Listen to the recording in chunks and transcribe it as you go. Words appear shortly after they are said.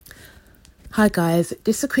Hi guys,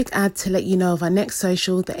 just a quick ad to let you know of our next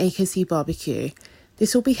social, the AKC Barbecue.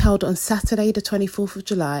 This will be held on Saturday the 24th of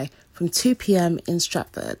July from 2 p.m. in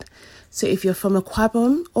Stratford. So if you're from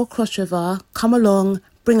Aquabon or Cross River, come along,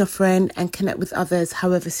 bring a friend and connect with others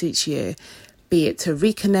however suits you. Be it to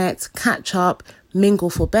reconnect, catch up, mingle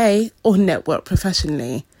for bay or network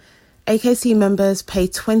professionally. AKC members pay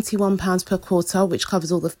 £21 per quarter, which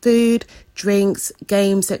covers all the food, drinks,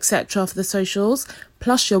 games, etc. for the socials,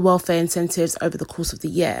 plus your welfare incentives over the course of the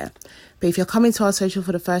year. But if you're coming to our social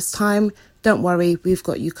for the first time, don't worry, we've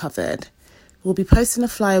got you covered. We'll be posting a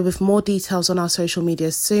flyer with more details on our social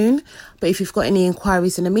media soon, but if you've got any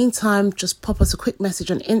inquiries in the meantime, just pop us a quick message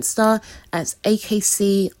on Insta at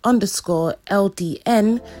AKC_LDN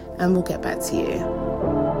and we'll get back to you.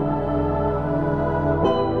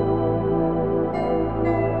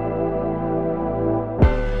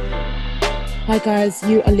 Hi guys,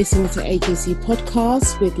 you are listening to AKC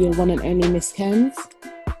Podcast with your one and only Miss Kems.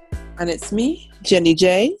 And it's me, Jenny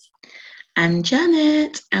J. And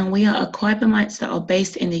Janet. And we are Aquabamites that are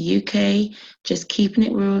based in the UK, just keeping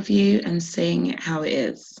it real with you and saying it how it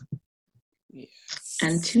is. Yes.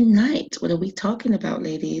 And tonight, what are we talking about,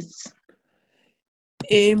 ladies?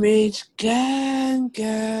 Image gang.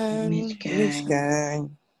 Image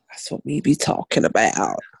gang. That's what we be talking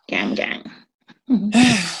about. Gang.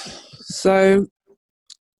 So,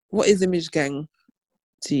 what is image gang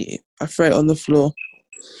to you? I throw it on the floor.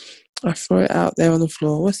 I throw it out there on the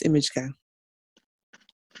floor. What's image gang?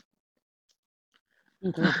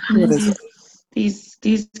 What is it?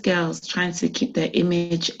 These girls trying to keep their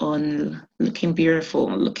image on, looking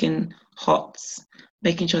beautiful, looking hot,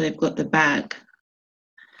 making sure they've got the bag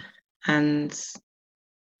and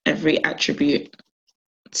every attribute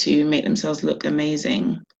to make themselves look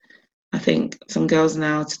amazing. I think some girls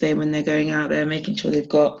now today, when they're going out, they're making sure they've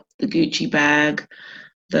got the Gucci bag,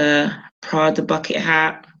 the Prada bucket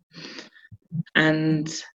hat,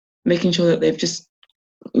 and making sure that they've just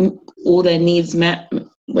all their needs met,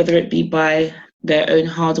 whether it be by their own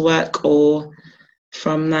hard work or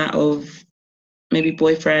from that of maybe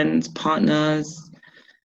boyfriends, partners.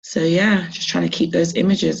 So yeah, just trying to keep those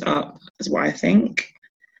images up is what I think.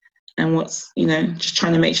 And what's, just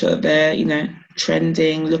trying to make sure that they're,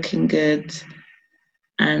 trending, looking good.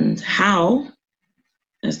 And how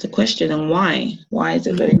is the question, and why? Why is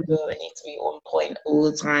it that they feel they need to be on point all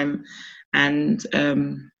the time and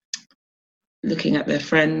looking at their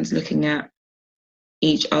friends, looking at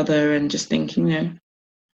each other and just thinking,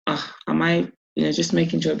 am I, just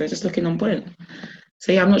making sure they're just looking on point.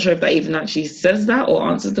 So yeah, I'm not sure if that even actually says that or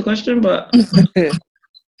answers the question, but yeah.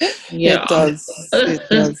 It does. It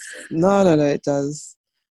does. No, it does.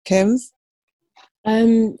 Kems?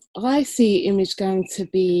 I see image gang to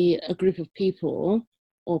be a group of people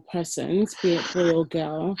or persons, be it boy or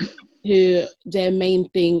girl, who their main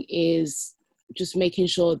thing is just making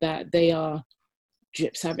sure that they are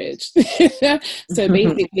drip savage. So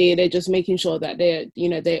basically they're just making sure that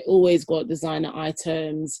they always got designer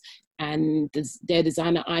items, and their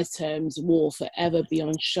designer items will forever be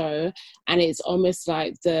on show, and it's almost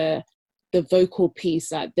like the vocal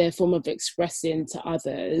piece, like their form of expressing to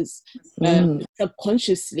others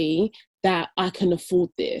subconsciously that I can afford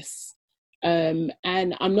this. And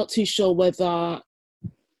I'm not too sure whether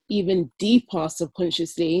even deeper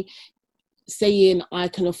subconsciously saying I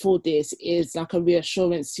can afford this is like a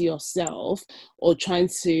reassurance to yourself, or trying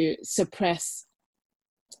to suppress,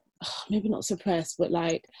 maybe not suppress, but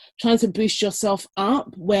like trying to boost yourself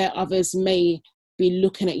up where others may be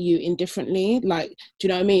looking at you indifferently. Like, do you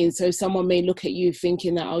know what I mean? So someone may look at you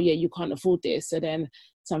thinking that, oh yeah, you can't afford this. So then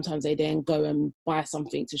sometimes they then go and buy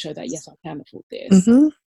something to show that, yes, I can afford this.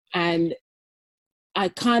 And I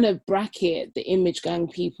kind of bracket the image gang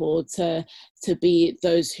people to be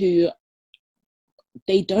those who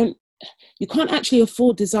you can't actually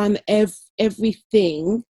afford design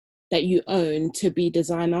everything that you own to be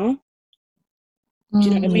designer. Do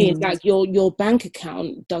you know what I mean? Like your bank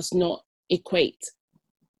account does not equate.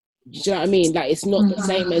 Do you know what I mean? Like it's not the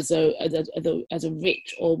same as a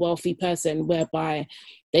rich or wealthy person, whereby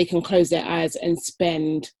they can close their eyes and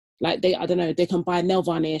spend, like they can buy nail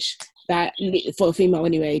varnish that, for a female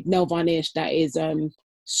anyway, nail varnish that is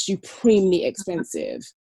supremely expensive,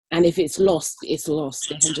 and if it's lost, it's lost.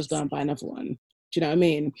 They can just go and buy another one. Do you know what I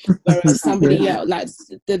mean? Whereas somebody else, like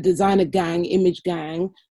the designer gang, image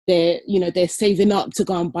gang, they're saving up to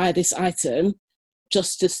go and buy this item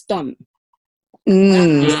just to stunt.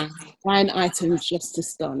 Buying items just to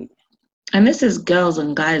stunt. And this is girls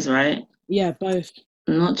and guys, right? Yeah, both.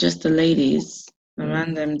 Not just the ladies,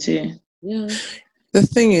 around them too. Yeah. The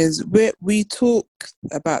thing is, we talk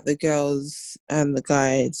about the girls and the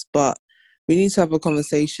guys, but we need to have a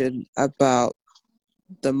conversation about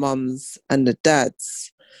the mums and the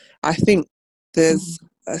dads. I think there's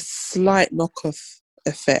a slight knockoff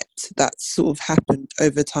effect that's sort of happened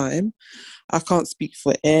over time. I can't speak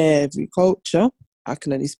for every culture. I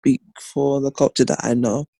can only speak for the culture that I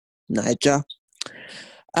know, Niger.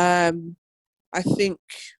 I think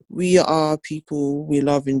we are people, we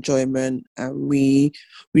love enjoyment, and we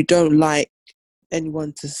don't like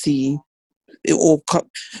anyone to see it all.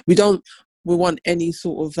 We want any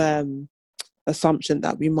sort of assumption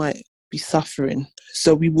that we might be suffering.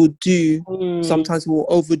 So we will sometimes we'll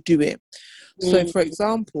overdo it. So, for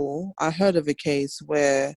example, I heard of a case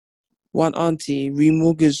where one auntie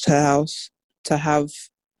remortgaged her house to have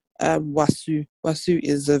Wasu. Wasu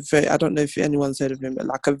is I don't know if anyone's heard of him, but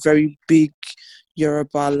like a very big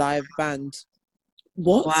Yoruba live band.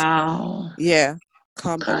 What? Wow. Yeah,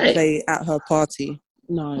 come and play at her party.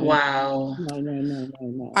 No. Wow.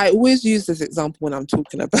 No. I always use this example when I'm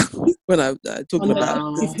talking about about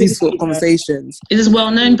these sort of conversations. Is this a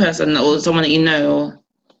well-known person or someone that you know?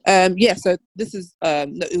 Yeah, so this is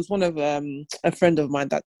it was one of a friend of mine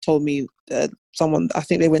that told me someone, I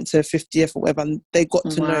think they went to 50th or whatever, and they got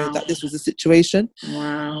to know that this was a situation.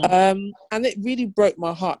 Wow. And it really broke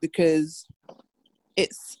my heart because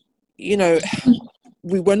it's, you know,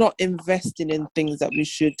 we were not investing in things that we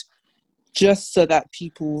should just so that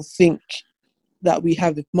people think that we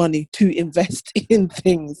have money to invest in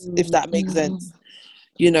things, if that makes sense,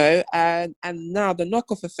 you know. And now the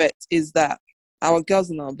knockoff effect is that our girls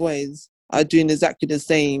and our boys are doing exactly the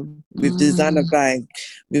same with designer bag,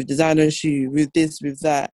 with designer shoe, with this, with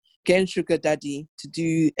that, getting sugar daddy to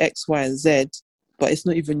do X, Y, and Z, but it's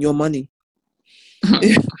not even your money,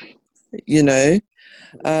 you know.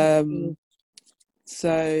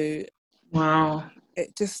 So wow,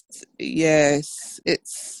 it just, yes,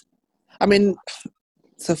 it's, I mean,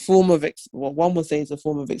 it's a form of one would say it's a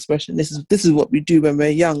form of expression. This is what we do when we're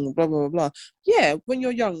young, blah blah blah blah. Yeah, when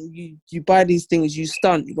you're young, you buy these things, you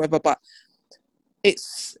stunt, whatever. But it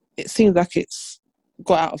seems like it's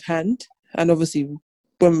got out of hand, and obviously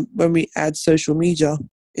when we add social media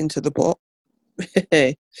into the pot,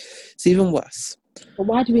 it's even worse. But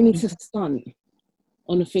why do we need to stunt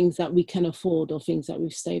on the things that we can afford or things that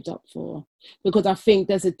we've saved up for? Because I think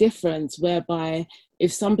there's a difference whereby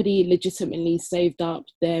if somebody legitimately saved up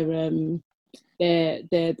their not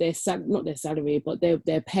their salary but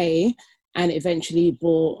their pay and eventually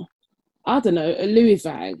bought, I don't know, a Louis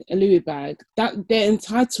bag, that they're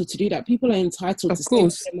entitled to do that. People are entitled to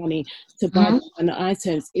save their money to buy kind of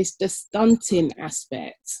items. It's the stunting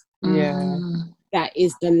aspect. Yeah, that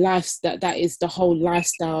is that is the whole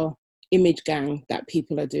lifestyle image gang that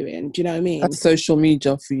people are doing. Do you know what I mean? That's social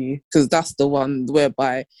media for you, because that's the one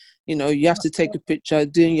whereby, you know, you have to take a picture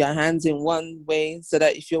doing your hands in one way so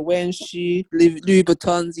that if you're wearing Louis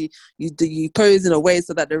Vuittons, you pose in a way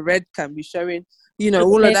so that the red can be showing, you know,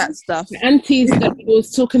 all of that stuff. The aunties that we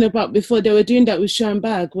was talking about before, they were doing that with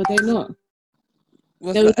Schoenberg, were they not?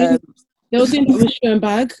 They were doing that with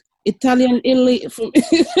Schoenberg. Italy from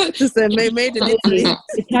made in Italy.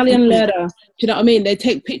 Italian leather. Do you know what I mean? They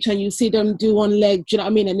take picture and you see them do one leg. Do you know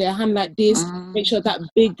what I mean? And their hand like this. Make sure that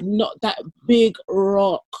big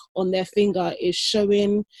rock on their finger is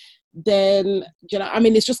showing. Then do you know? I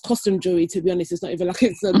mean, it's just costume jewelry. To be honest, it's not even like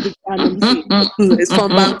it's a big diamond. It's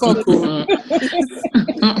from Bangkok.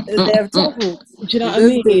 They have trouble. Do you know what I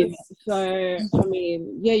mean? So I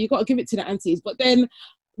mean, yeah, you got to give it to the aunties, but then.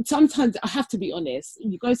 Sometimes I have to be honest,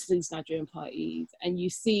 you go to these Nigerian parties and you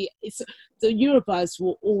see the Yorubas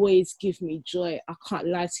will always give me joy. I can't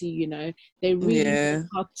lie to you, you know. They really know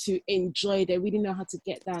how to enjoy, they really know how to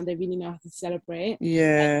get down, they really know how to celebrate.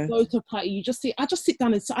 Yeah. Go to a party, I just sit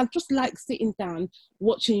down and I just like sitting down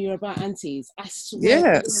watching Yoruba aunties. I swear.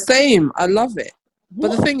 Yeah, same. I love it. What?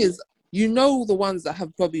 But the thing is, you know, the ones that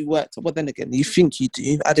have probably worked, well, then again, you think you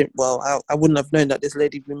do. I wouldn't have known that this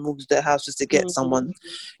lady remortgaged their house just to get someone,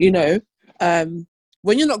 you know.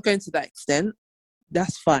 When you're not going to that extent,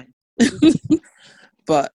 that's fine.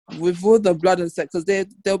 But with all the blood and sweat, because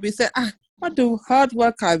they'll be saying, what the hard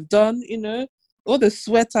work I've done, you know, all the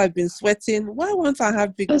sweat I've been sweating, why won't I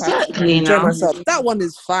have big parties and enjoy myself? That one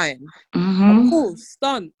is fine. Of course,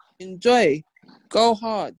 stunt, enjoy, go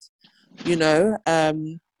hard, you know.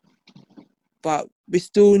 But we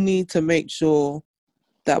still need to make sure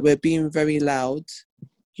that we're being very loud,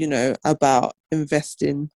 you know, about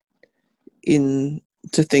investing into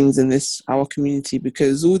things in our community,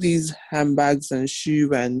 because all these handbags and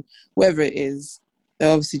shoe and whatever it is,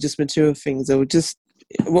 they're obviously just material things. They will just,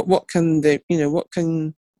 what can they, you know, what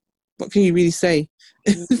can you really say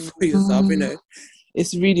for yourself, you know?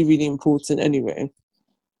 It's really, really important anyway.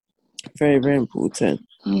 Very, very important.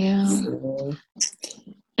 Yeah. So,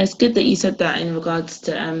 It's good that you said that in regards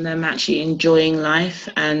to them actually enjoying life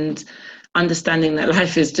and understanding that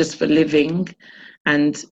life is just for living,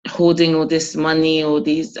 and hoarding all this money or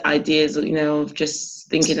these ideas, of just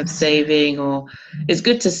thinking of saving. Or it's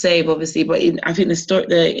good to save, obviously, but I think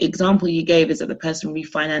the example you gave is that the person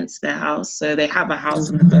refinanced their house, so they have a house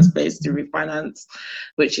in the first place to refinance,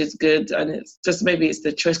 which is good. And it's just, maybe it's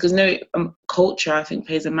the choice, because culture, I think,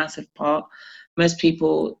 plays a massive part. Most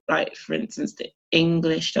people, like for instance, the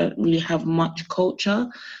English don't really have much culture,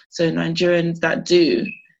 so Nigerians that do,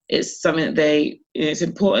 it's something that it's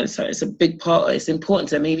important. So it's a big part. It's important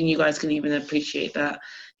to them. Even you guys can even appreciate that.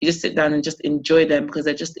 You just sit down and just enjoy them, because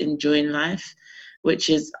they're just enjoying life, which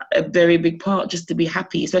is a very big part, just to be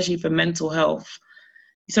happy, especially for mental health.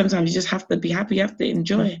 Sometimes you just have to be happy. You have to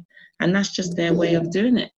enjoy, and that's just their way of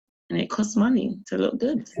doing it. And it costs money to look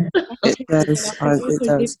good. it And does. I think It also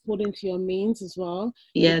live does. according to your means as well.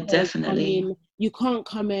 Yeah, Because I definitely. mean, you can't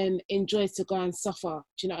come and enjoy to go and suffer.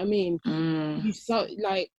 Do you know what I mean? You so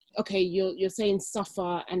like, okay, you're saying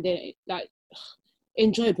suffer, and then like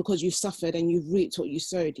enjoy because you suffered and you've reaped what you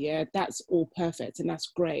sowed. Yeah, that's all perfect and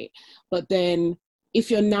that's great. But then if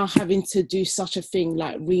you're now having to do such a thing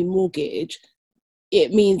like remortgage,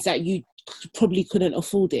 it means that you probably couldn't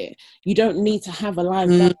afford it. You don't need to have a live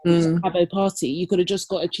band to have a party. You could have just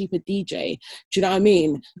got a cheaper DJ. Do you know what I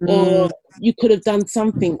mean? Or you could have done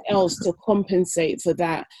something else to compensate for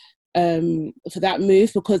that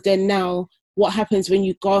move. Because then now, what happens when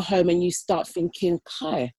you go home and you start thinking,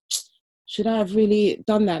 Kai, should I have really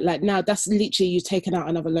done that? Like now, that's literally you taking out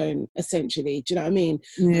another loan, essentially. Do you know what I mean?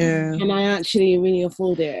 Yeah. Can I actually really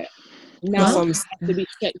afford it? Now Well, I have to be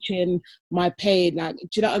stretching my pay, like, do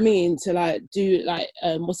you know what I mean? To like do like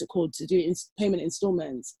what's it called? To do payment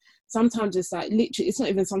installments. Sometimes it's like literally, it's not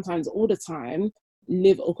even sometimes, all the time,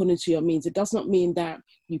 live according to your means. It does not mean that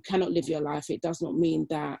you cannot live your life. It does not mean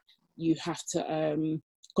that you have to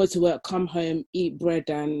go to work, come home, eat bread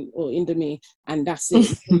or Indomie, and that's it.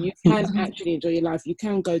 So you can actually enjoy your life. You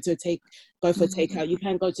can go for takeout. You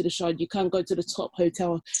can go to the Shard. You can go to the top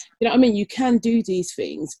hotel. You know what I mean? You can do these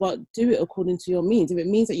things, but do it according to your means. If it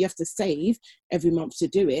means that you have to save every month to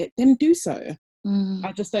do it, then do so.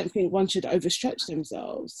 I just don't think one should overstretch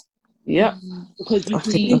themselves. yeah. Because you I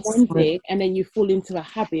can think do that's one fine. thing and then you fall into a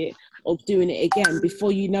habit of doing it again.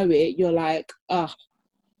 Before you know it, you're like,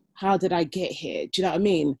 how did I get here? Do you know what I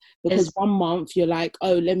mean? Because It's, 1 month you're like,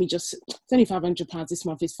 oh, let me just, it's only £500 this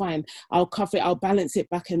month, is fine. I'll cover it, I'll balance it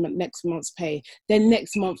back in next month's pay. Then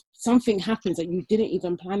next month, something happens that you didn't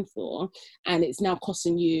even plan for, and it's now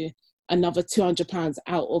costing you another £200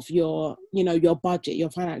 out of your budget,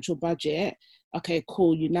 your financial budget. Okay,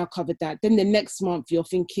 cool, you now covered that. Then the next month you're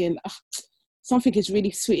thinking, something is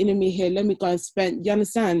really sweetening me here. Let me go and spend. You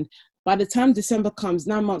understand? By the time December comes,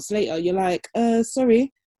 9 months later, you're like,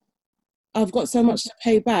 sorry, I've got so much to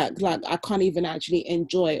pay back. Like I can't even actually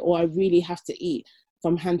enjoy, or I really have to eat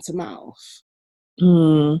from hand to mouth.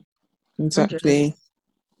 Exactly.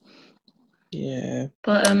 Yeah.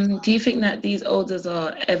 but do you think that these elders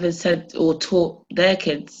are ever said or taught their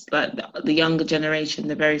kids, like the younger generation,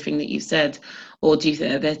 the very thing that you said? Or do you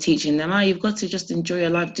think that they're teaching them, you've got to just enjoy your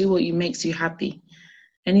life, do what makes you happy?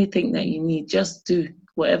 Anything that you need, just do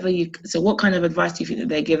whatever you. So what kind of advice do you think that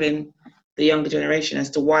they're giving the younger generation as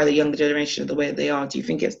to why the younger generation are the way they are? Do you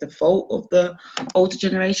think it's the fault of the older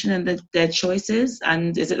generation and their choices?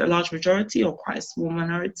 And is it a large majority or quite a small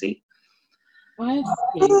minority? I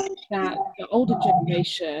think that the older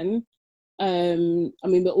generation, I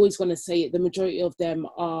mean, we're always going to say it, the majority of them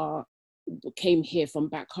came here from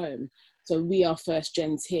back home. So we are first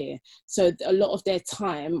gens here. So a lot of their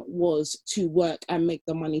time was to work and make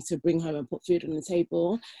the money to bring home and put food on the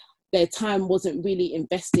table. Their time wasn't really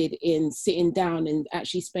invested in sitting down and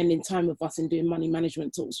actually spending time with us and doing money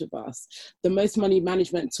management talks with us. The most money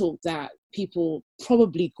management talk that people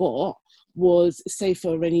probably got was save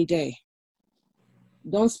for a rainy day.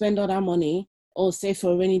 Don't spend all that money, or save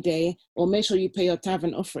for a rainy day, or make sure you pay your tithe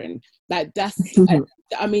and offering. Like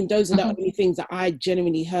I mean, those are the only things that I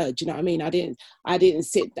genuinely heard. You know what I mean? I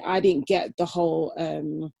didn't get the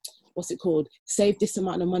whole what's it called? Save this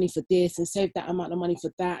amount of money for this, and save that amount of money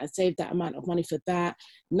for that, and save that amount of money for that.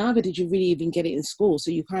 Neither did you really even get it in school. So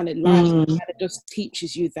you kind of life kind of just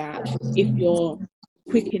teaches you that if you're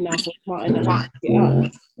quick enough or smart enough to pick it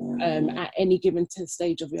up at any given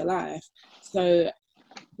stage of your life. So,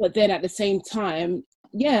 but then at the same time,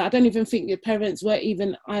 yeah, I don't even think your parents were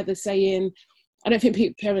even either saying, I don't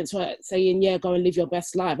think parents were saying, yeah, go and live your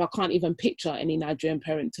best life. I can't even picture any Nigerian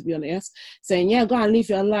parent, to be honest, saying, yeah, go and live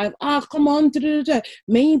your life. Ah, come on.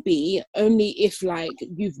 Maybe only if like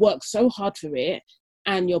you've worked so hard for it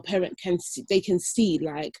and your parent can see, they can see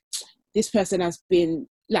like this person has been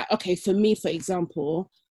like, okay, for me, for example,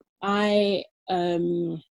 I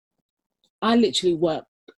literally work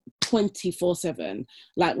 24/7.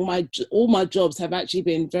 Like all my jobs have actually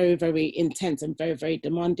been very, very intense and very, very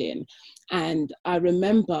demanding. And I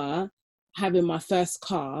remember having my first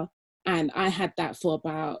car, and I had that for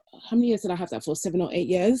about, how many years did I have that for? 7 or 8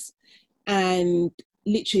 years. And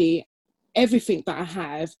literally everything that I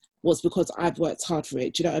have was because I've worked hard for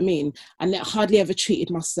it. Do you know what I mean? And I hardly ever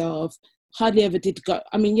treated myself, hardly ever did go.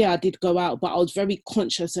 I mean, yeah, I did go out, but I was very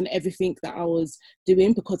conscious on everything that I was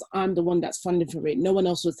doing because I'm the one that's funding for it. No one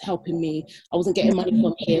else was helping me. I wasn't getting money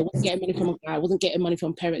from here, wasn't getting money from a guy, I wasn't getting money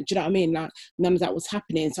from parents. Do you know what I mean? Like none of that was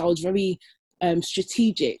happening. So I was very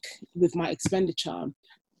strategic with my expenditure.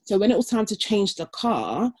 So when it was time to change the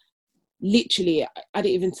car, literally, I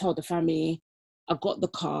didn't even tell the family. I got the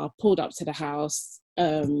car, pulled up to the house,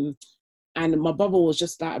 and my brother was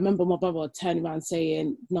just like, I remember my brother turning around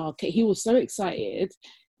saying, no, he was so excited.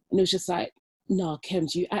 And it was just like, no,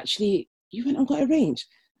 Kems, you went and got a range.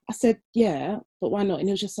 I said, yeah, but why not? And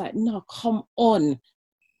he was just like, no, come on.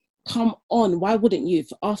 Why wouldn't you?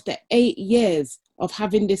 After 8 years of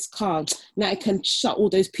having this car, now it can shut all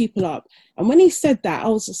those people up. And when he said that, I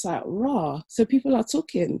was just like, rah, so people are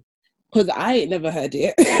talking. Because I ain't never heard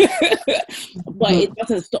it. But it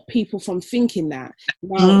doesn't stop people from thinking that.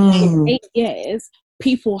 Now, in 8 years,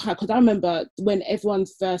 people have, because I remember when everyone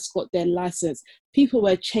first got their license, people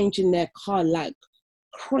were changing their car like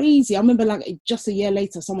crazy. I remember like just a year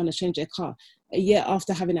later, someone had changed their car. A year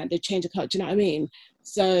after having that, they changed the car. Do you know what I mean?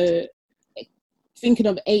 So thinking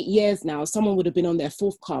of 8 years now, someone would have been on their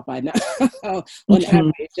fourth car by now, on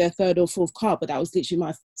average, their third or fourth car, but that was literally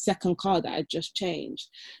my second car that I just changed.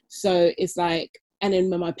 So it's like, and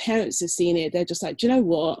then when my parents are seeing it, they're just like, do you know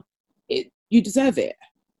what? You deserve it.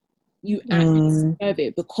 You actually deserve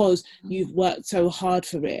it because you've worked so hard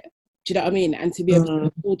for it. Do you know what I mean? And to be able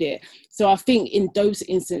to afford it. So I think in those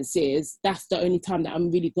instances, that's the only time that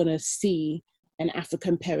I'm really going to see an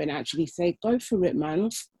African parent actually say, go for it,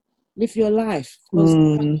 man. Live your life. Because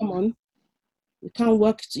come on, you can't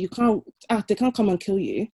work. They can't come and kill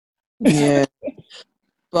you. Yeah,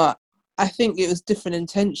 but I think it was different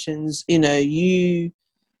intentions. You know, you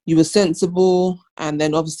were sensible, and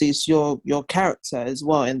then obviously it's your character as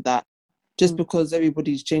well. In that, just because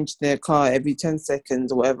everybody's changing their car every 10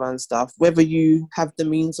 seconds or whatever and stuff, whether you have the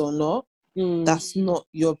means or not, that's not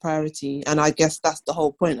your priority. And I guess that's the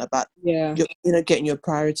whole point about getting your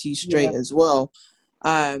priorities straight as well.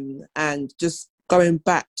 And just going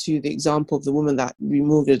back to the example of the woman that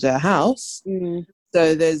remortgaged her house,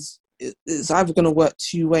 so it's either going to work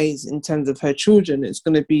two ways in terms of her children. It's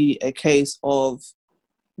going to be a case of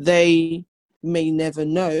they may never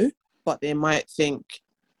know, but they might think,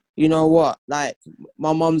 you know what, like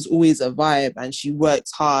my mom's always a vibe and she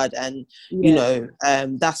works hard and you know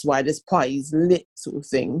that's why this party's lit, sort of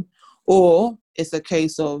thing. Or it's a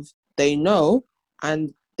case of they know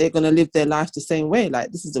and they're going to live their life the same way,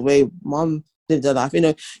 like this is the way mom lived her life. You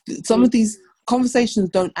know, some of these conversations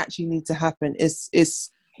don't actually need to happen. It's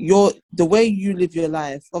the way you live your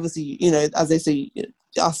life. Obviously, you know, as they say,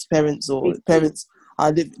 us parents or parents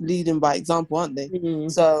are leading by example, aren't they?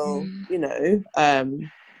 So you know,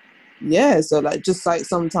 so like, just like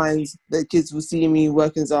sometimes the kids will see me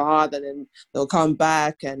working so hard and then they'll come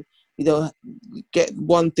back and you know get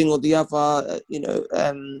one thing or the other,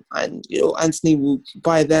 and you know Anthony will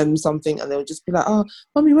buy them something and they'll just be like, oh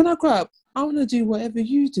mommy, when I grow up I want to do whatever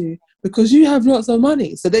you do because you have lots of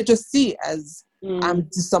money. So they just see it as I'm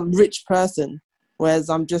just some rich person, whereas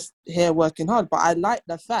I'm just here working hard. But I like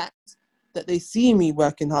the fact that they see me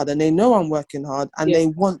working hard and they know I'm working hard and they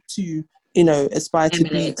want to, you know, aspire to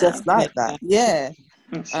be just like that. Yeah.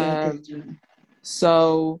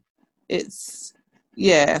 So it's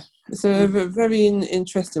a very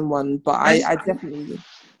interesting one, but I definitely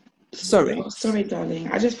sorry darling,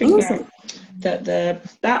 I just think that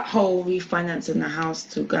that whole refinancing the house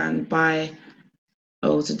to go and buy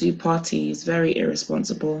or to do parties is very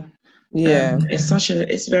irresponsible.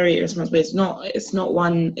 It's very irresponsible. It's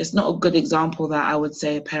not a good example that I would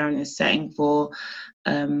say a parent is setting for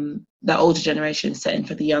the older generation, setting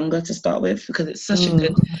for the younger to start with, because it's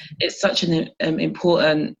such an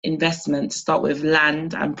important investment to start with,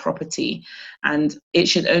 land and property, and it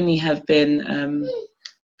should only have been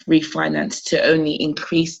refinanced to only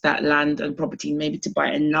increase that land and property, maybe to buy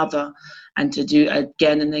another and to do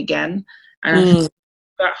again and again. And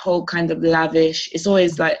that whole kind of lavish. It's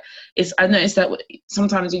always like, I noticed that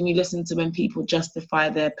sometimes when you listen to when people justify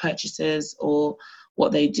their purchases or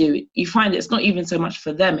what they do, you find it's not even so much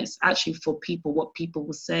for them, it's actually for people, what people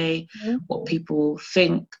will say, what people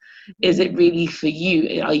think. Is it really for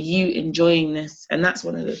you? Are you enjoying this? And that's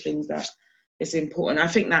one of the things that is important. I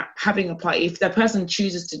think that having a party, if that person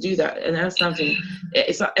chooses to do that, and that's something,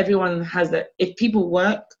 it's like everyone has that. If people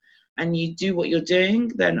work and you do what you're doing,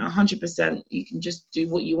 then 100% you can just do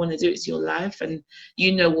what you want to do. It's your life, and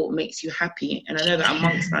you know what makes you happy. And I know that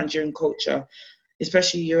amongst Nigerian culture,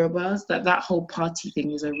 especially Yorubas, that whole party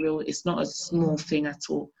thing is it's not a small thing at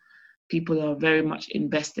all. People are very much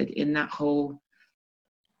invested in that whole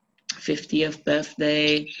 50th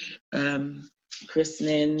birthday,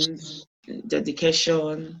 christenings,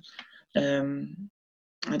 dedication,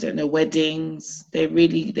 I don't know, weddings.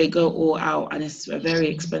 They go all out, and it's a very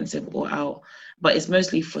expensive all out. But it's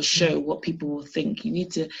mostly for show, what people will think. You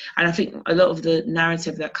need to, and I think a lot of the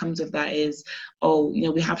narrative that comes with that is, oh,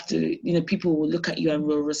 we have to, people will look at you and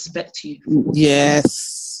will respect you.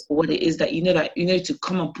 Yes. What it is that to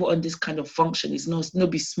come and put on this kind of function is not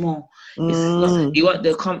be small. It's not, you want,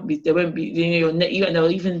 they won't be,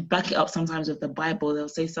 they'll even back it up sometimes with the Bible. They'll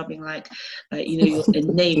say something like your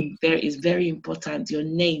name is very important. Your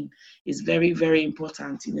name is very, very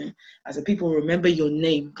important. As a people, remember your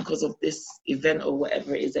name because of this event or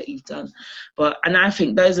whatever it is that you've done. And I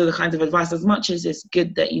think those are the kinds of advice. As much as it's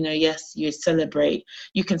good that yes, you celebrate,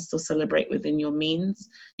 you can still celebrate within your means.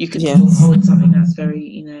 You can still hold something that's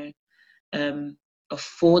very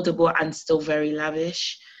affordable and still very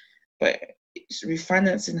lavish. But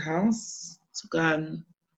refinancing house to go and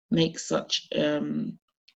make such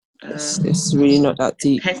it's really not that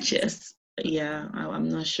deep. Purchase. Yeah, I'm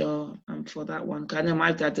not sure for that one. I know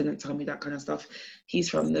my dad didn't tell me that kind of stuff. He's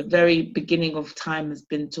from the very beginning of time has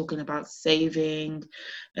been talking about saving,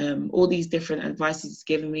 all these different advice he's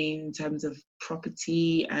given me in terms of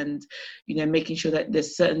property and, making sure that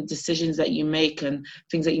there's certain decisions that you make and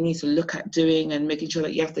things that you need to look at doing and making sure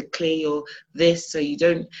that you have to clear your this so you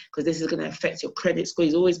don't, because this is going to affect your credit score.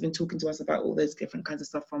 He's always been talking to us about all those different kinds of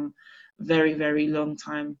stuff from very, very long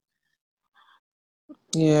time.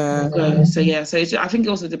 Yeah. So I think it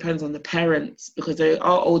also depends on the parents, because there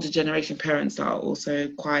are older generation parents that are also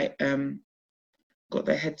quite got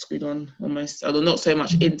their head screwed on almost, although not so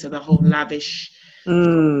much into the whole lavish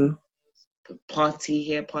party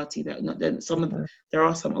here, party that. Not then there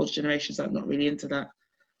are some older generations that are not really into that.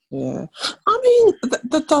 Yeah, I mean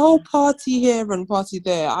the whole party here and party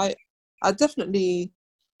there. I definitely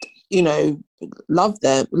love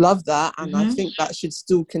that, and I think that should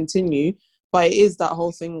still continue. But it is that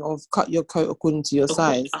whole thing of cut your coat according to your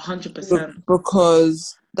size. 100%.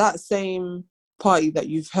 Because that same party that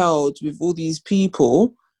you've held with all these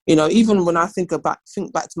people, even when I think back to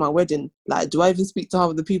my wedding, like, do I even speak to half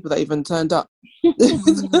of the people that even turned up?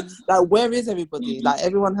 Like, where is everybody? Like,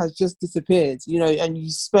 everyone has just disappeared, and you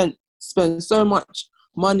spent so much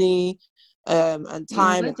money and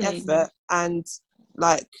time and effort, and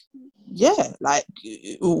like, yeah, like,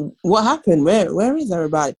 what happened? Where is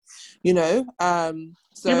everybody? So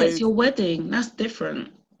but it's your wedding. That's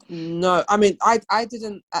different. No, I mean, I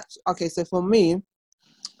didn't actually. Okay, so for me,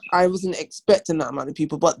 I wasn't expecting that amount of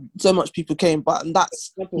people, but so much people came. But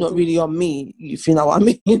that's not really on me, if you know what I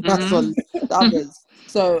mean. That's on the others.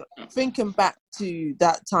 So thinking back to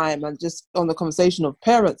that time and just on the conversation of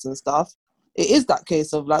parents and stuff, it is that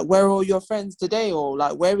case of like, where are all your friends today? Or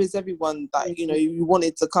like, where is everyone that, you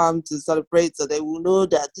wanted to come to celebrate so they will know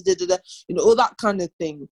that, all that kind of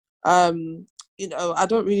thing. I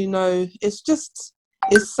don't really know. It's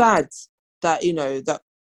sad that, that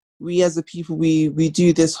we as a people, we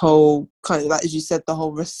do this whole kind of, like, as you said, the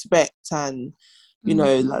whole respect and,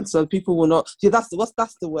 like, so people will not, that's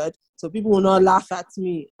the word. So people will not laugh at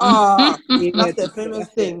me. That's the famous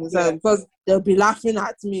thing. So because they'll be laughing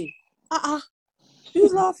at me.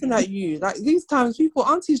 Who's laughing at you? Like, these times,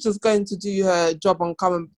 auntie's just going to do her job and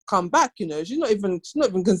come back. She's not even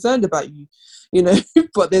concerned about you.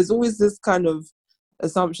 But there's always this kind of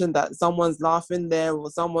assumption that someone's laughing there, or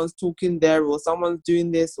someone's talking there, or someone's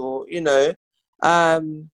doing this, or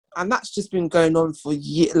and that's just been going on for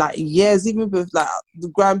years, even with like the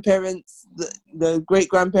grandparents, the great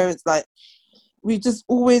grandparents. Like, we just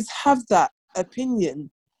always have that opinion,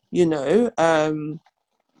 and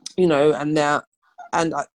now.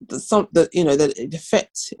 And the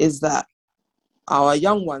effect is that our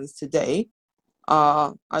young ones today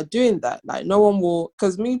are doing that. Like, no one will,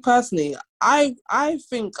 because me personally, I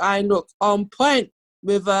think I look on point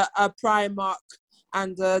with a Primark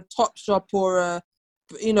and a Topshop or a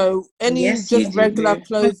you know, any Yes, you just regular do. High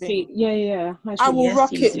clothing, street, yeah, high I street, will Yes,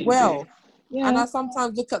 rock you it do. well. And yeah. I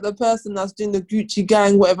sometimes look at the person that's doing the Gucci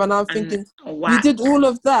gang, whatever, and I'm And thinking, you whack. did all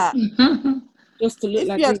of that. Just to look If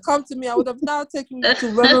like you had this. come to me, I would have now taken you to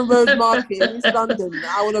Reverend Road Market in East London.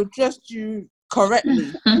 I would have dressed you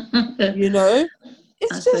correctly. You know,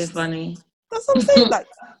 it's That's so just funny. that's what I'm saying. Like,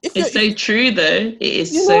 if you're, It's if so true, though. It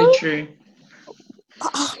is you so know, true.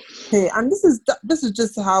 hey, and this is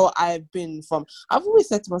just how I've been from. I've always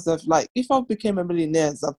said to myself, like, if I became a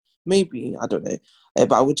millionaire, so maybe I don't know,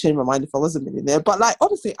 but I would change my mind if I was a millionaire. But like,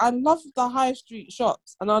 honestly, I love the high street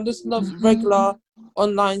shops, and I just love regular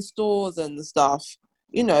online stores and stuff.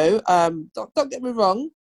 You know, don't get me wrong.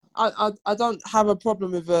 I don't have a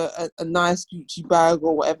problem with a nice Gucci bag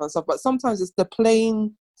or whatever and stuff, but sometimes it's the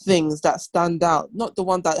plain things that stand out, not the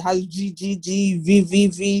one that has GGG,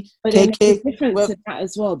 VVV, But then there's KK. a difference Well, to that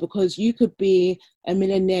as well, because you could be a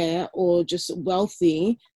millionaire or just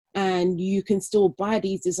wealthy and you can still buy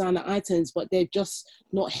these designer items, but they're just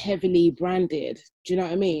not heavily branded. Do you know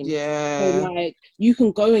what I mean? So yeah, like you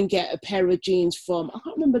can go and get a pair of jeans from, I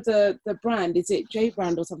can't remember the brand, is it J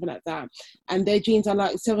brand or something like that? And their jeans are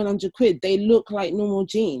like 700 quid. They look like normal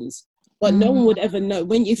jeans, but no one would ever know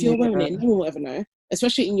when, if you're wearing yeah, it, no one will ever know,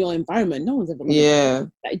 especially in your environment. No one's ever gonna, yeah,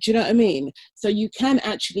 like, do you know what I mean? So you can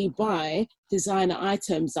actually buy designer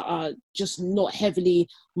items that are just not heavily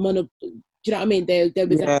mono. Do you know what I mean? They're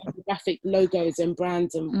with the yeah, graphic logos and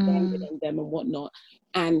brands and branded Mm. on them and whatnot,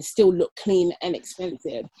 and still look clean and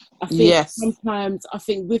expensive. I think yes, sometimes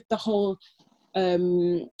with the whole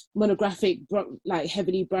monographic like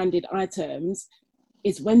heavily branded items,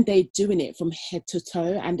 is when they're doing it from head to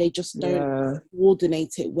toe and they just don't yeah,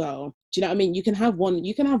 coordinate it well. Do you know what I mean? You can have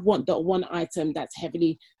one item that's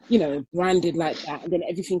heavily, branded like that, and then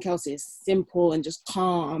everything else is simple and just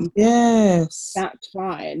calm. yes. That's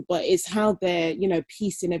fine, but it's how they're,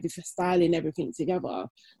 piecing everything, styling everything together.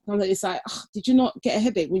 And it's like, did you not get a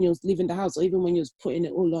headache when you was leaving the house, or even when you was putting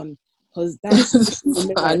it all on? Because that's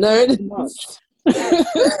I know it too much. is.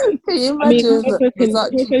 Can you I mean, imagine Versace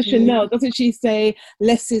Coco Chanel, jeans? doesn't she say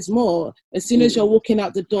less is more? As soon as you're Mm, walking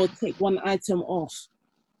out the door, take one item off.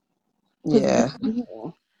 Because yeah,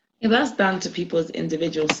 more. Yeah, that's down to people's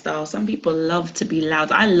individual style. Some people love to be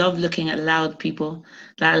loud. I love looking at loud people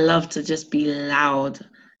that love to just be loud.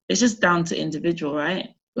 It's just down to individual, right?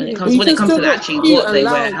 When it Yeah. comes you when it can comes still to look actually cute what and they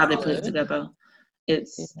wear, loud, how they you put it know. together.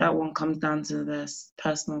 It's Yeah. that one comes down to their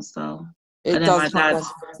personal style. And It then does my come dad, down to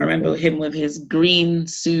I remember personal him with his green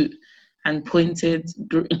suit and pointed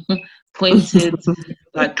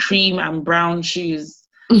like cream and brown shoes,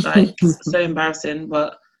 like so embarrassing,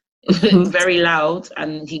 but taste. very loud,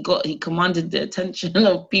 and he commanded the attention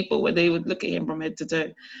of people when they would look at him from head to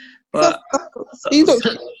toe. That's, But that's, so, you look,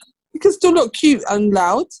 so you can still look cute and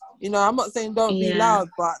loud. You know, I'm not saying don't be yeah. loud,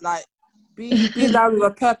 but like be loud with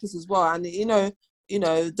a purpose as well. And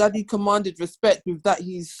Daddy commanded respect with that.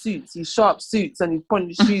 His suits, his sharp suits, and his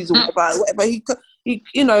pointed shoes or whatever he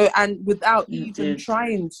and without He even did.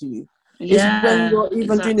 trying to. It's when Yeah, you're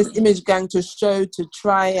even doing this exactly. image gang to show to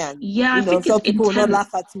try and Yeah, I think so it's people will not intent.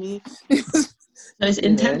 laugh at me. So it's you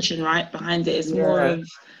know, intention, right, behind it. It's more yeah. of,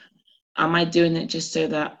 am I doing it just so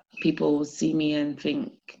that people will see me and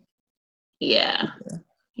think, yeah,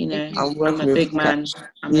 I'm I'm a working with big man, cash.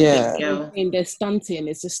 I'm a big Yeah, girl. And they're stunting.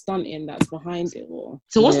 It's the stunting that's behind it all.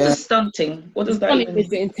 So what's the yeah. stunting? What The does that stunting even is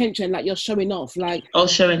mean? the intention, like you're showing off, like Oh,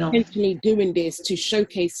 showing off. intentionally doing this to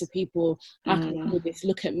showcase to people, I can Mm, afford this,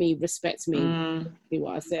 look at me, respect me. mm. See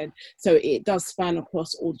what I said. So it does span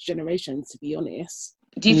across all generations, to be honest.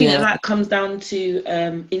 Do you think that Yeah. that comes down to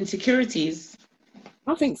insecurities?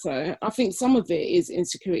 I think so. I think some of it is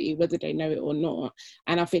insecurity, whether they know it or not.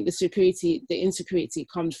 And I think the insecurity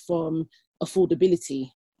comes from affordability,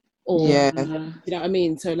 or Yeah. you know what I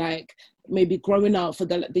mean? So like maybe growing up for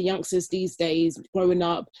the youngsters these days, growing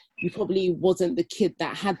up, you probably wasn't the kid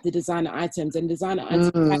that had the designer items, and designer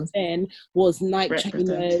items back Mm. then was Nike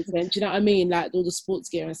trainers Representative. and do you know what I mean? Like all the sports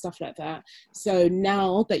gear and stuff like that. So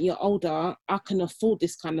now that you're older, I can afford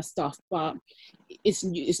this kind of stuff, but it's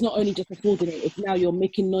not only just affording it, it's now you're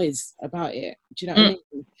making noise about it. Do you know what I Mm.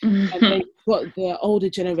 mean? And then you've got the older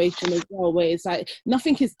generation as well, where it's like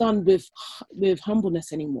nothing is done with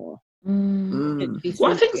humbleness anymore. Mm. Mm. These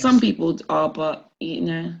Well, I things, think some people are, but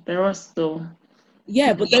there are still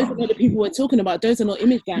yeah, people but those that are are. not the people we're talking about. Those are not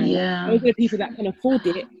image gang. Yeah. Those are the people that can afford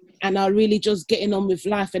it and are really just getting on with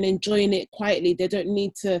life and enjoying it quietly. They don't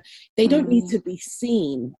need to. They don't need Mm. to be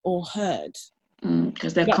seen or heard.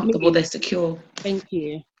 Because they're You know what I comfortable, mean? they're secure. Thank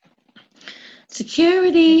you.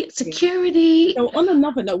 Security, Yeah. security. So on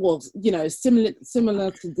another note, well,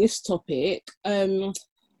 similar to this topic,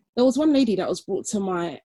 There was one lady that was brought to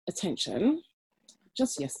my attention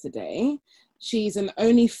just yesterday. She's an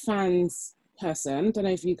OnlyFans person. Don't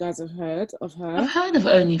know if you guys have heard of I've her. heard of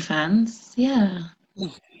OnlyFans. Yeah.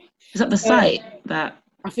 Is that the site that?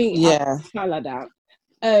 I think Yeah. I like that.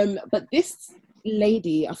 But this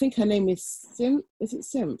lady, I think her name is Simp. Is it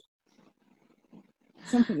Simp?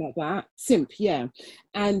 Something like that. Simp, yeah.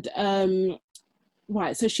 And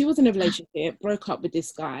right, so she was in a relationship, broke up with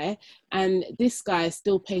this guy, and this guy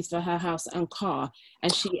still pays for her house and car,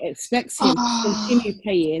 and she expects him to continue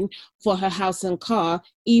paying for her house and car,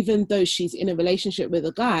 even though she's in a relationship with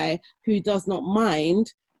a guy who does not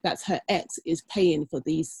mind that her ex is paying for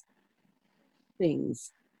these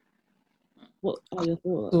things. What are your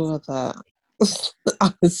thoughts? Saw that.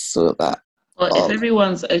 I saw that. Well, if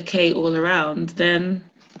everyone's okay all around, then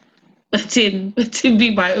let in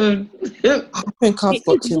be my own. I think I've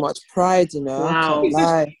got too much pride, you know. Wow. I can't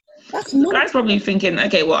lie. That's The not. guy's probably thinking,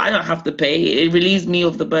 okay, well, I don't have to pay. It relieves me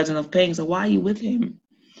of the burden of paying. So why are you with him?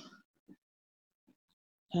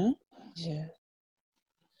 Huh? Yeah.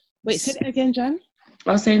 Wait, say that again, Jan.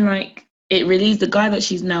 I was saying, like, it relieves the guy that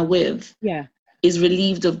she's now with. Yeah. Is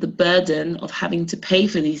relieved of the burden of having to pay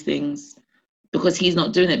for these things because he's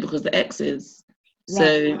not doing it because the ex is. Right.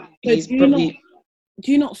 So he's do probably.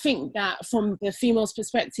 You not think that from the female's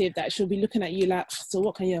perspective that she'll be looking at you like, so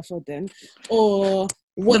what can you afford then? Or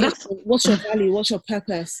what's your value? What's your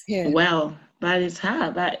purpose here? Well, that is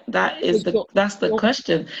her. That's the Your-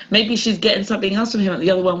 question. Maybe she's getting something else from him that the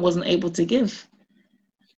other one wasn't able to give.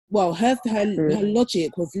 Well, her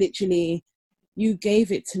logic was literally, you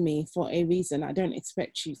gave it to me for a reason. I don't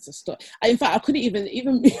expect you to stop. In fact, I couldn't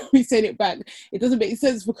even be saying it back. It doesn't make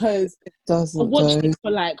sense because It doesn't. I watched it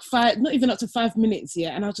for like not even up to 5 minutes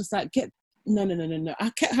yet, and I was just like, no. I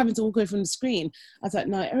kept having to walk away from the screen. I was like,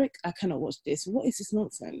 no, Eric, I cannot watch this. What is this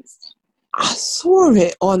nonsense? I saw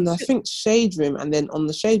it on, I think, Shade Room, and then on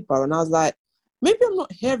the Shade Bar, and I was like, maybe I'm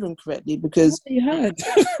not hearing correctly because you heard.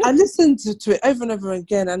 I listened to it over and over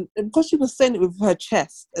again, and because she was saying it with her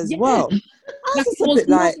chest as well. I was just a bit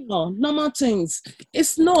like, no more things.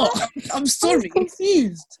 It's not. I'm sorry. I was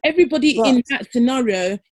confused. Everybody in that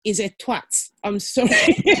scenario is a twat. I'm sorry.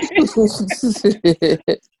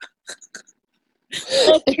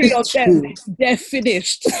 All three of them, they're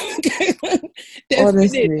finished. They're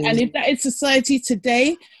Honestly. finished. And if that is society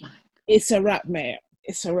today, it's a wrap, mate.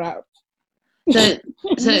 It's a wrap. So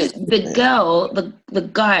the girl, the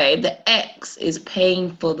guy, the ex is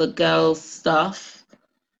paying for the girl's stuff,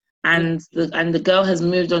 and the girl has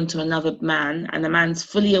moved on to another man, and the man's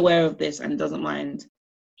fully aware of this and doesn't mind.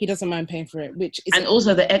 He doesn't mind paying for it, which is, and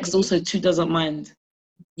also the ex also too doesn't mind.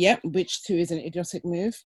 Yep, which too is an idiotic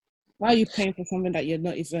move. Why are you paying for something that you're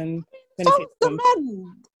not even benefiting from?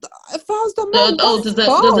 If I was the man, does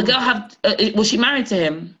the girl have? Was she married to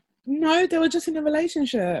him? No, they were just in a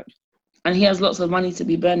relationship. And he has lots of money to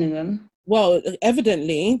be burning then? Well,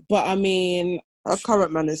 evidently, but I mean... Our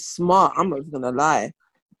current man is smart, I'm not even going to lie.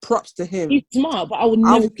 Props to him. He's smart, but I would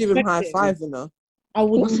never give him high five, you know. I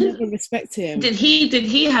would never respect him. Did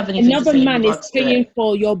he have anything Another to say man is paying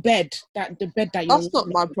for your bed, the bed that you're... That's not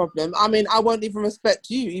my problem. I mean, I won't even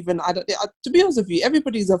respect you, even. To be honest with you,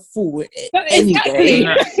 everybody's a fool anyway.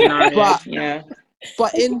 Exactly.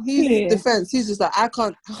 But in his defense, he's just like, I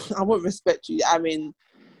won't respect you. I mean,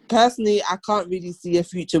 personally, I can't really see a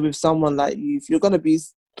future with someone like you. If you're going to be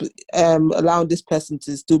allowing this person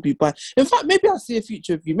to still be buying. In fact, maybe I'll see a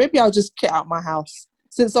future with you. Maybe I'll just get out my house.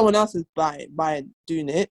 Since someone else is doing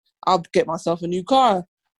it, I'll get myself a new car.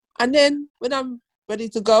 And then when I'm ready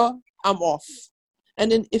to go, I'm off.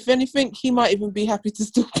 And then if anything, he might even be happy to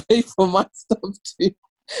still pay for my stuff too.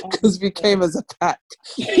 Because we came as a pack,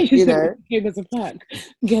 you know. Came as a pack.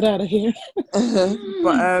 Get out of here.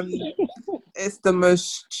 But it's the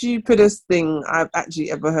most stupidest thing I've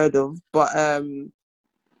actually ever heard of. But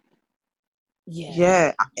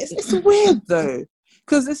yeah, it's weird though,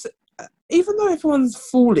 because it's even though everyone's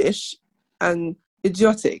foolish and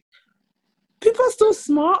idiotic, people are still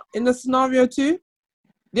smart in the scenario too.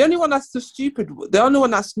 The only one that's the stupid, the only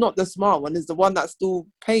one that's not the smart one is the one that's still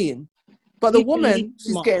paying. But the woman,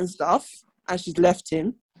 she's getting stuff and she's left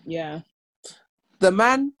him. Yeah. The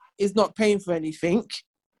man is not paying for anything.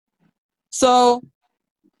 So,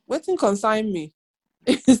 what can consign me?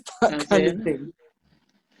 Is that kind of thing.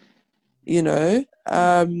 You know?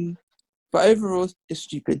 But overall, it's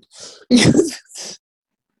stupid. It's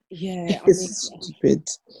stupid.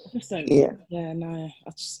 Yeah, no.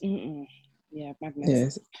 I just, yeah, madness. Yeah,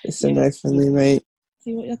 it's a no for me, mate.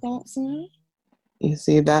 See what your thoughts are? You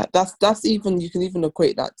see that? That's even, you can even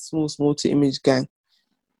equate that small to Image Gang.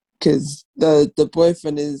 because the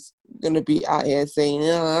boyfriend is gonna be out here saying,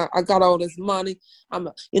 I got all this money.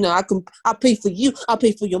 I pay for you. I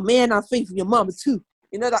pay for your man. I pay for your mama too.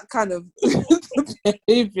 You know, that kind of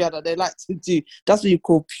behavior that they like to do. That's what you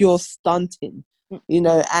call pure stunting. You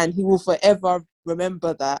know, and he will forever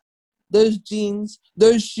remember that. Those jeans,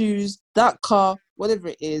 those shoes, that car, whatever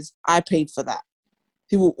it is, I paid for that.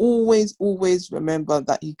 He will always, always remember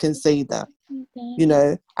that he can say that. You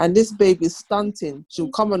know, and this baby is stunting.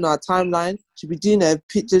 She'll come on our timeline. She'll be doing her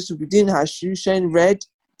pictures. She'll be doing her shoe showing red.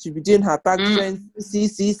 She'll be doing her bag showing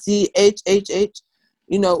CCCHHH.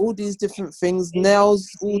 You know, all these different things. Nails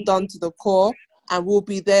all done to the core, and we'll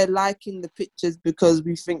be there liking the pictures because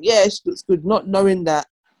we think, yeah, she looks good, not knowing that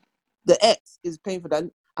the ex is paying for that.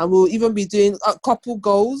 And we'll even be doing a couple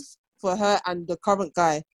goals for her and the current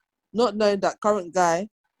guy, not knowing that current guy,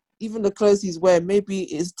 even the clothes he's wearing, maybe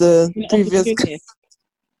is the previous.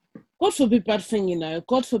 God forbid bad thing, you know.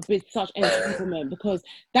 God forbid such entanglement, because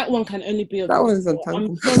that one can only be. That one's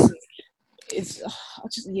entanglement. It's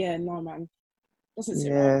no, man. Doesn't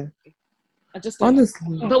sit Yeah. right. I just don't.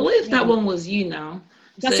 Honestly. But what if that one was you now?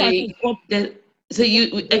 That's so, why I think God. So say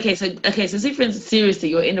for instance, seriously,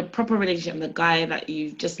 you're in a proper relationship and the guy that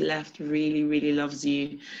you've just left really, really loves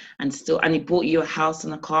you and he bought you a house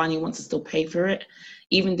and a car and he wants to still pay for it,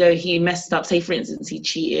 even though he messed up. Say for instance, he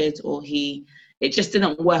cheated or it just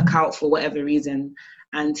didn't work out for whatever reason.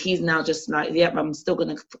 And he's now just like, yep, I'm still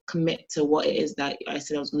going to commit to what it is that I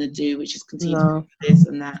said I was going to do, which is continue to do this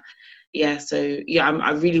and that. Yeah, so yeah,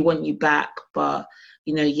 I really want you back, but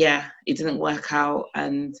you know, yeah, it didn't work out,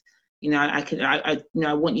 and you know,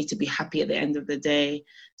 I want you to be happy at the end of the day.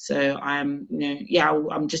 So I'm, you know, yeah,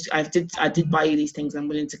 I did buy you these things. I'm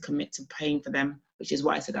willing to commit to paying for them, which is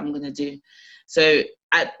what I said I'm going to do. So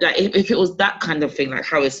if it was that kind of thing, like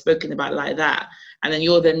how it's spoken about like that, and then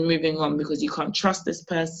you're then moving on because you can't trust this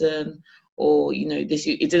person, or you know, it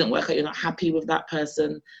didn't work out, you're not happy with that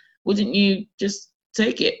person, wouldn't you just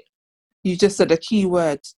take it? You just said a key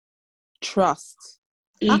word, trust.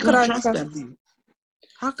 How can I trust them? You?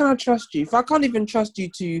 How can I trust you? If I can't even trust you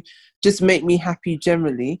to just make me happy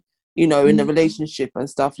generally, you know, in a relationship and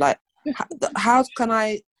stuff, like, how can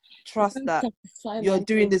I trust that you're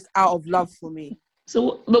doing this out of love for me?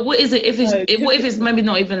 So, but what is it what if it's maybe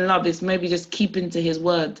not even love, it's maybe just keeping to his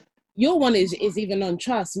word? Your one is even on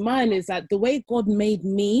trust. Mine is that the way God made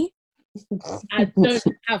me, I don't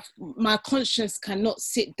have, my conscience cannot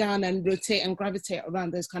sit down and rotate and gravitate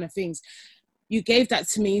around those kind of things. You gave that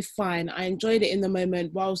to me, fine. I enjoyed it in the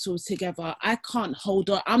moment whilst we were together. I can't hold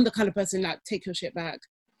on. I'm the kind of person that take your shit back.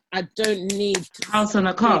 I don't need house and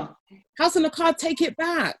a car. House and a car, take it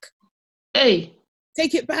back. Hey,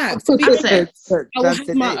 take it back. I will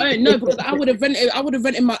have my own. No, because I would have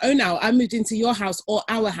rented my own out. I moved into your house or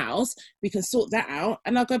our house. We can sort that out,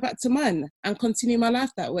 and I'll go back to mine and continue my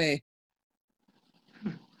life that way.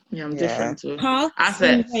 Yeah, I'm different too. Car,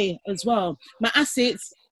 same way as well. My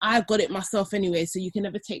assets, I got it myself anyway, so you can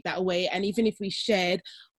never take that away. And even if we shared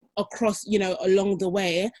across, you know, along the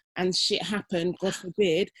way and shit happened, God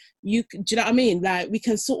forbid, do you know what I mean? Like, we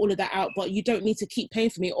can sort all of that out, but you don't need to keep paying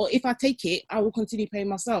for me. Or if I take it, I will continue paying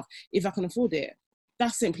myself if I can afford it.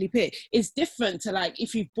 That's simply it. It's different to like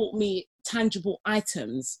if you bought me tangible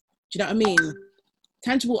items. Do you know what I mean?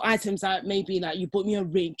 Tangible items that maybe like you bought me a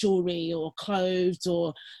ring, jewelry or clothes,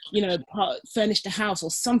 or, you know, furnish the house or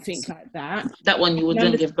something like that. That one you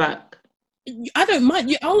wouldn't give back. I don't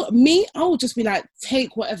mind. I will just be like,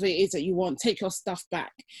 take whatever it is that you want, take your stuff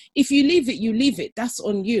back. If you leave it, you leave it. That's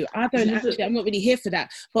on you. I'm not really here for that.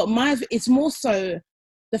 But it's more so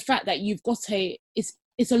the fact that you've got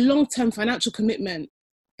it's a long-term financial commitment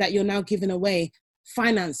that you're now giving away.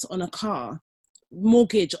 Finance on a car,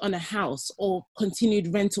 mortgage on a house, or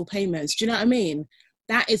continued rental payments. Do you know what I mean?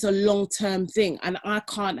 That is a long-term thing, and I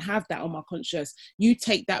can't have that on my conscience. You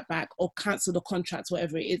take that back or cancel the contract,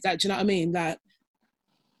 whatever it is. That, do you know what I mean? Like,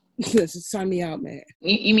 sign me out, mate.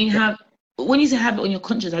 You mean when you say have it on your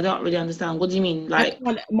conscience, I don't really understand. What do you mean? Like,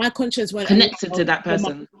 my conscience won't connected to that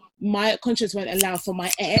person. My conscience won't allow for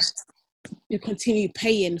my ex to continue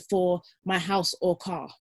paying for my house or car,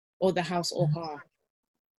 or the house or car,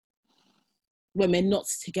 when we're not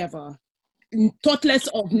together. Thoughtless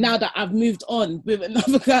of now that I've moved on with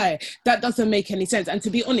another guy. That doesn't make any sense. And to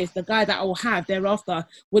be honest, the guy that I will have thereafter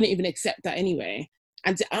wouldn't even accept that anyway.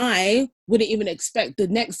 And I wouldn't even expect the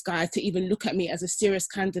next guy to even look at me as a serious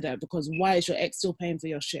candidate, because why is your ex still paying for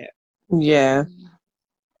your shit? Yeah.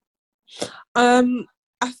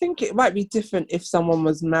 I think it might be different if someone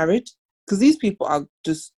was married, because these people are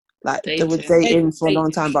just like, they would date in for a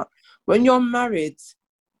long time. But when you're married,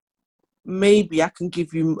 maybe I can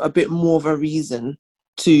give you a bit more of a reason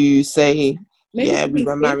to say, Maybe yeah, we something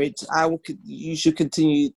were big. married. You should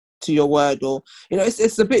continue to your word, or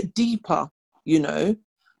it's a bit deeper, and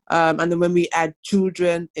then when we add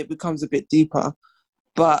children, it becomes a bit deeper.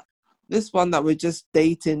 But this one that we're just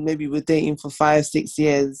dating, maybe we're dating for 5-6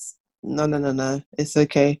 years. No. It's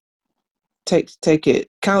okay. Take it,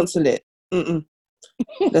 counsel it. Mm-mm.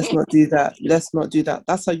 Let's not do that. Let's not do that.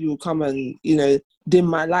 That's how you will come and dim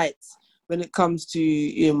my lights when it comes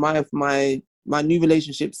to my new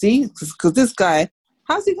relationship. See, because this guy,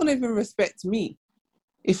 how's he gonna even respect me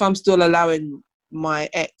if I'm still allowing my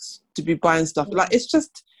ex to be buying stuff? Like, it's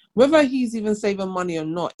just, whether he's even saving money or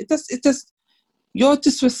not, it just you're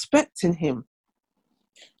disrespecting him.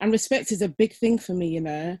 And respect is a big thing for me,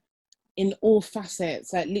 in all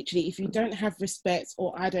facets. Like, literally, if you don't have respect,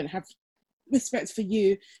 or I don't have respect for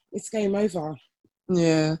you, it's game over.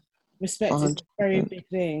 Yeah. Respect 100%. is a very big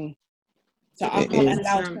thing. So I It can't is.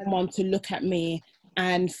 allow someone to look at me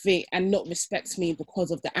and think and not respect me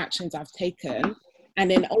because of the actions I've taken.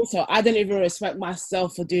 And then also, I don't even respect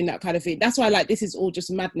myself for doing that kind of thing. That's why, like, this is all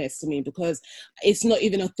just madness to me, because it's not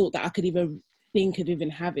even a thought that I could even think of even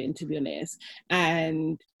having, to be honest.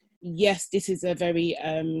 And yes, this is a very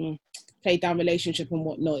played down relationship and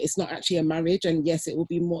whatnot. It's not actually a marriage. And yes, it will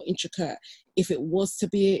be more intricate if it was to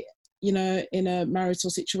be, in a marital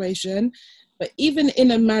situation. But even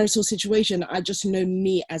in a marital situation, I just know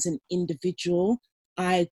me as an individual,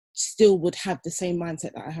 I still would have the same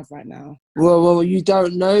mindset that I have right now. Well, you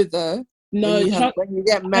don't know though. No, When you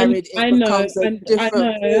get married, it know, becomes a and different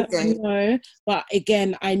ball I game. know. But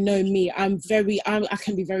again, I know me. I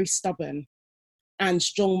can be very stubborn and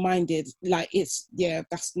strong-minded. Like,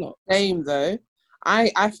 that's not. Same though.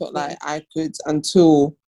 I felt like I could,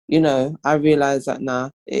 until I realized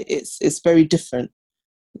that it's very different.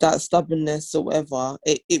 That stubbornness or whatever,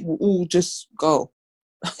 it will all just go.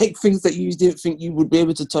 Like, things that you didn't think you would be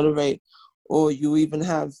able to tolerate, or you will even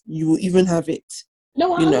have it.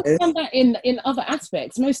 No, I understand that in other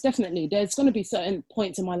aspects. Most definitely, there's going to be certain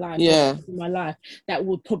points in my life, that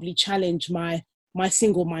would probably challenge my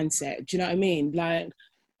single mindset. Do you know what I mean? Like,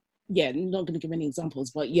 yeah, I'm not going to give any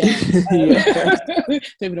examples, but yeah. Don't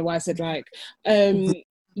even know why I said like.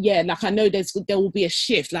 Yeah, like, I know there will be a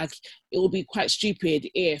shift. Like, it will be quite stupid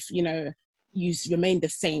if you remain the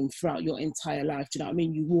same throughout your entire life. Do you know what I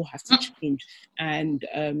mean? You will have to change and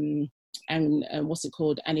what's it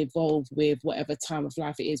called, and evolve with whatever time of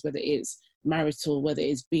life it is, whether it's marital, whether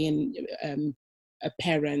it's being a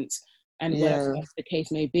parent, and whatever the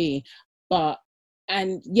case may be.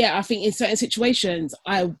 And I think in certain situations,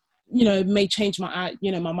 I may change my my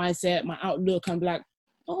mindset, my outlook, and be like,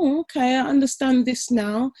 oh, okay, I understand this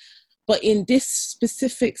now. But in this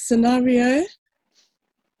specific scenario,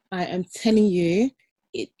 I am telling you,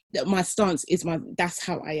 that my stance is that's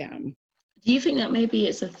how I am. Do you think that maybe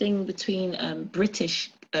it's a thing between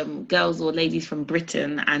British girls or ladies from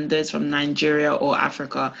Britain and those from Nigeria or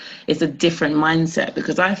Africa? It's a different mindset,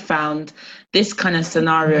 because I found this kind of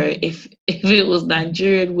scenario, if it was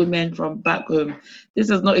Nigerian women from back home, this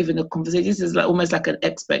is not even a conversation. This is like almost like an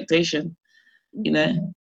expectation,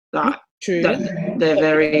 like True. that they're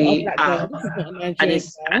very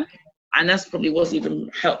and that's probably what's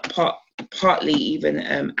even helped partly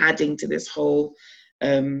even adding to this whole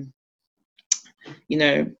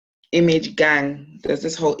image gang. There's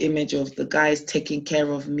this whole image of the guy's taking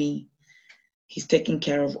care of me. He's taking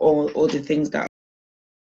care of all the things that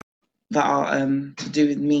are to do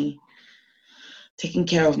with me. Taking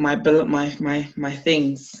care of my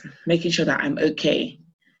things, making sure that I'm okay.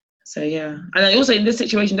 So yeah, and also in this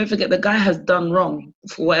situation, don't forget the guy has done wrong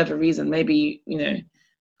for whatever reason. Maybe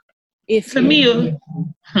if for me,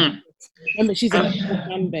 remember, she's an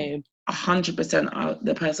man, babe. 100%,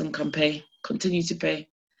 the person can pay, continue to pay.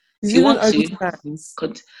 If you want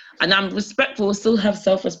to, and I'm respectful, still have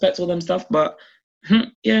self-respect, all them stuff, but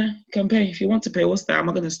you can pay if you want to pay. What's that? I'm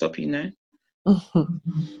not going to stop you,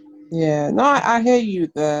 Yeah, no, I hear you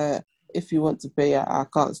there. If you want to pay, I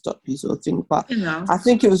can't stop you, sort of thing. But I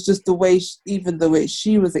think it was just the way, even the way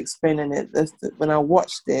she was explaining it. When I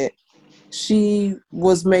watched it, she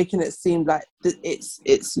was making it seem like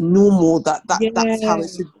it's normal that's how it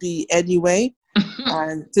should be anyway.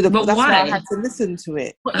 And that's why I had to listen to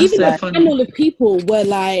it. But even the panel of people were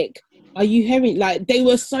like, are you hearing? Like, they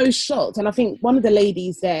were so shocked. And I think one of the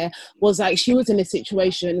ladies there was like, she was in a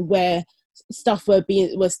situation where stuff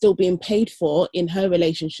was still being paid for in her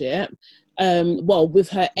relationship, with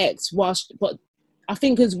her ex, but I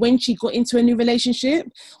think it was when she got into a new relationship,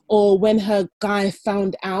 or when her guy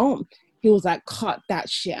found out, he was like, cut that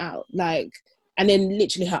shit out, like. And then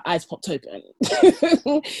literally her eyes popped open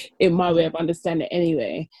in my way of understanding it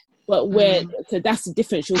anyway. But so that's the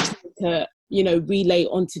difference. She was trying to, relay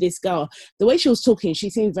onto this girl. The way she was talking, she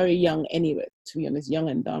seemed very young anyway, to be honest, young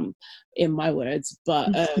and dumb, in my words. But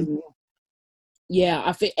yeah,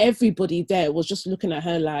 I think everybody there was just looking at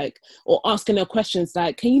her like, or asking her questions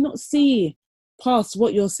like, can you not see past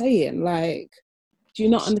what you're saying? Like, do you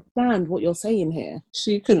not understand what you're saying here?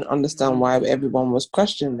 She couldn't understand why everyone was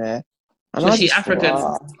questioning her. And Was she African?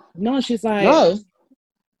 No, she's like... No.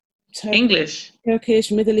 English?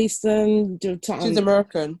 Turkish, Middle Eastern. She's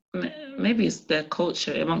American. Maybe it's their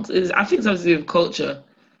culture I think it's something to do with culture.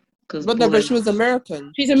 But she was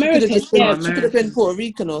American. She's American. She could have been Puerto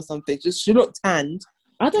Rican or something. She looked tanned.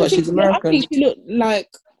 I don't think she's American. I think she looked like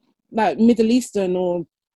Middle Eastern or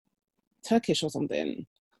Turkish or something.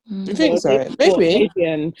 You think so? Maybe.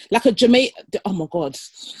 Asian, like a Jamaican. Oh my God,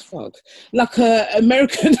 fuck! Like a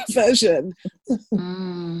American version.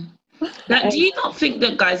 Like, do you not think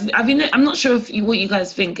that, guys? I'm not sure what you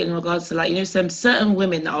guys think in regards to some certain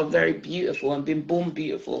women that are very beautiful and been born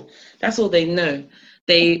beautiful. That's all they know.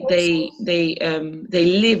 They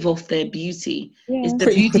live off their beauty. Yeah. It's the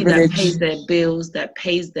beauty that pays their bills, that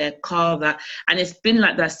pays their car, and it's been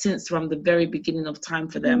like that since from the very beginning of time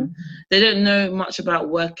for them. Mm-hmm. They don't know much about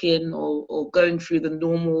working or going through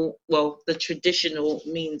the traditional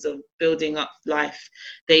means of building up life.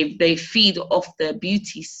 They feed off their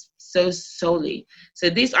beauty so solely. So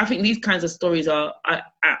I think these kinds of stories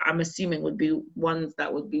I'm assuming would be ones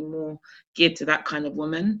that would be more geared to that kind of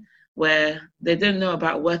woman, where they don't know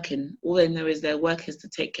about working. All they know is their work is to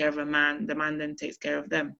take care of a man. The man then takes care of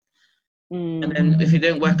them. Mm. And then if it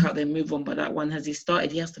don't work out, they move on. But that one,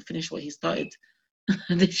 he has to finish what he started.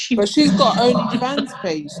 But she's got OnlyFans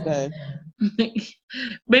page though.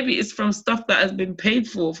 Maybe it's from stuff that has been paid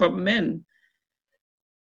for from men.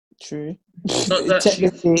 True. Not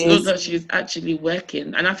that she's actually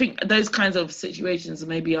working. And I think those kinds of situations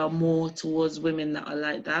maybe are more towards women that are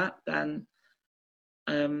like that than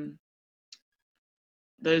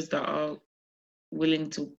those that are willing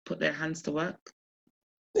to put their hands to work.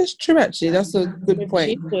 It's true, actually. That's a good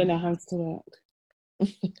point. She's putting her hands to work.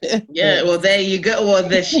 Yeah, well, there you go. Well,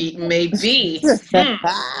 there she may be.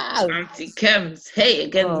 Auntie Kems. Hey,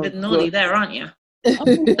 again, a bit naughty there, aren't you?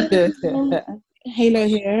 Halo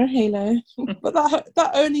here, Halo. But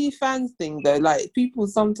that OnlyFans thing, though, like, people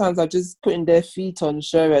sometimes are just putting their feet on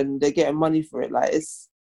show and they're getting money for it. Like, it's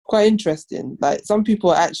quite interesting. Like, some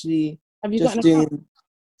people are actually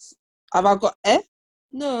Have I got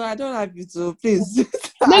No, I don't have you to, please.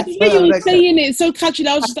 No, you were saying it so casually.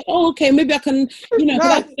 I was just like, oh, okay, maybe I can, because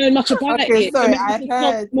I don't know much about it. Sorry, I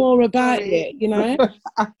heard more about it,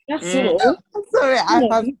 That's all. Sorry, I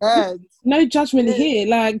have heard. No judgment here.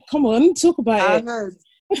 Like, come on, talk about it. I heard.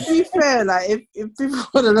 To be fair, like, if people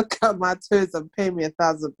want to look at my toes and pay me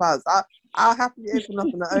 £1,000, I'll happily open up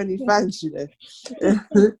an OnlyFans,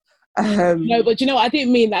 No, but I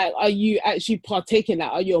didn't mean that. Are you actually partaking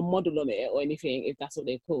that? Are you a model on it or anything? If that's what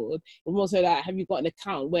they're called, but also that have you got an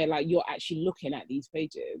account where you're actually looking at these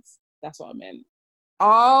pages? That's what I meant.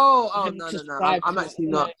 Oh no! I'm actually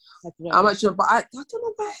not. I'm actually, but I don't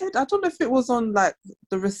know my head. I don't know if it was on the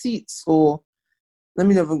receipts or. Let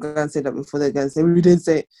me never go and say that before they're going to say we didn't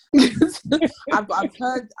say it. I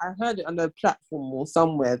heard it on a platform or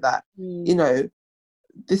somewhere that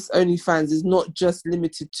this OnlyFans is not just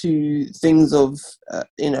limited to things of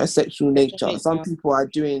sexual nature. Some people are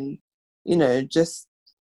doing just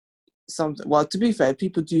something. Well, to be fair,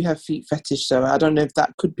 people do have feet fetish, so I don't know if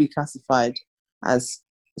that could be classified as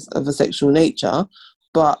of a sexual nature.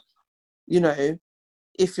 But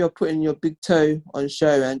if you're putting your big toe on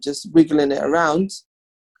show and just wiggling it around,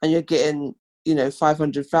 and you're getting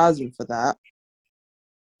 500,000 for that,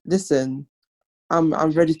 listen. I'm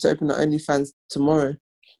ready to open the OnlyFans tomorrow.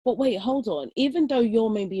 But wait, hold on. Even though you're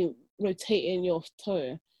maybe rotating your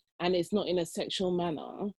toe and it's not in a sexual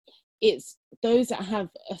manner, it's those that have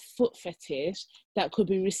a foot fetish that could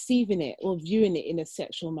be receiving it or viewing it in a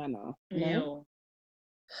sexual manner. Yeah.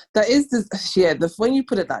 That is when you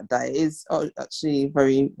put it like that, it is actually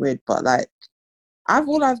very weird. But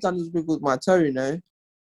all I've done is wiggled my toe.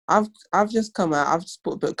 I've just come out. I've just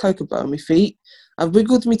put a bit of cocoa butter on my feet. I've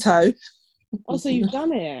wiggled my toe. Oh, so you've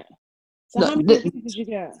done it. So how many did you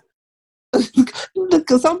get? Look,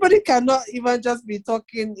 somebody cannot even just be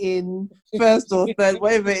talking in first or third,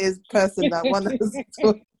 whatever it is, person that one is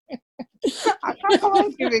talking. I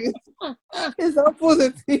can't giving examples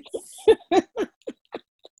of things.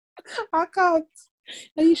 I can't.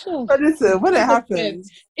 Are you sure? But listen, when it happens,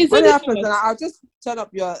 and I'll just turn up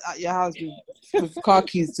at your house with car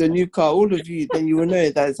keys to a new car, all of you, then you will know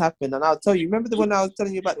that it's happened. And I'll tell you, remember the one I was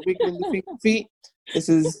telling you about the wiggling the feet? This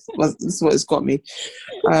is what it's got me.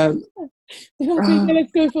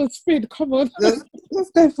 Let's go for a spin. Come on.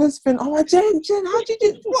 Let's go for a spin. Oh, my Jen, how did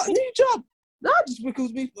you do what new job? No, just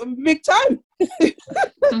wiggles me a big toe.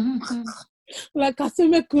 Like I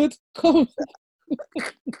said, good. Come.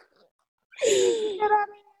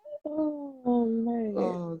 Oh man.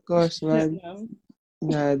 Oh gosh, man.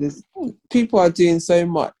 No, there's people are doing so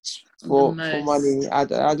much for money. I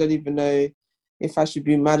don't even know if I should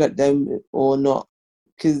be mad at them or not,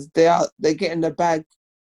 because they're getting the bag.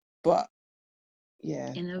 But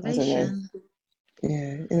yeah, innovation.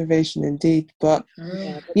 Yeah, innovation indeed. But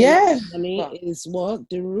money is what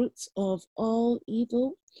the root of all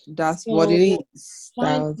evil. That's what it is.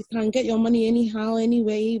 Fine, you can get your money anyhow,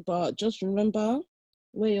 anyway, but just remember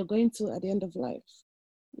where you're going to at the end of life.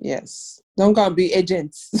 Yes, don't go and be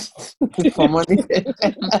agents for money. Just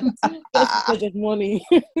because of money.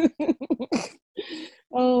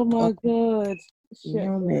 Oh my God. Shit,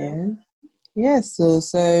 yeah, man. Yeah, so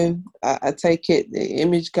I take it the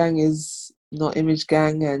Image Gang is not Image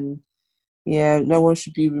Gang, and yeah, no one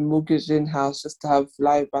should be remortgaged in-house just to have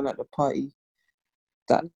live band at the party.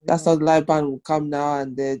 That's how the live band will come now,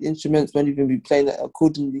 and the instruments won't even be playing it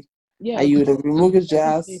accordingly. Yeah, and you would have remortgaged your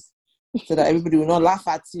house so that everybody will not laugh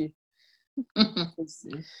at you.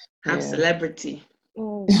 Have celebrity.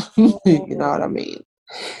 Oh, you know what I mean?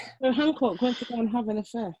 So Hancock went to go and have an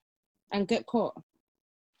affair and get caught.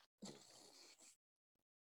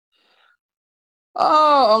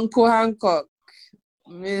 Oh, Uncle Hancock,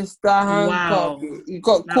 Mr. Hancock, you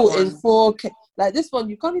got caught in 4K. Like this one,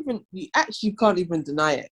 you actually can't even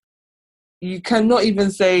deny it. You cannot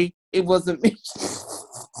even say it wasn't me.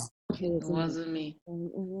 It wasn't me.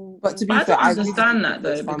 But to be fair, I don't understand that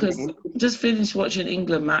though, because just finished watching an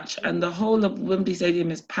England match and the whole of Wembley Stadium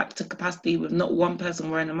is packed to capacity with not one person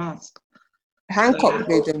wearing a mask. Hancock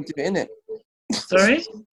made them do it, innit? Sorry?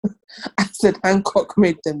 I said Hancock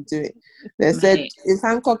made them do it. They said if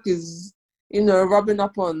Hancock is, rubbing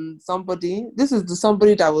up on somebody, this is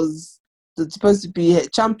somebody that was supposed to be a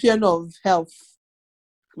champion of health,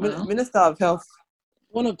 Minister of Health.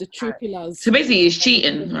 One of the true pillars. So basically he's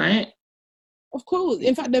cheating, right? Of course.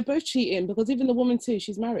 In fact, they're both cheating because even the woman too,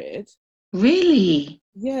 she's married. Really?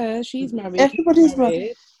 Yeah, she's married. Everybody's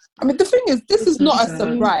married. I mean, the thing is, this is not a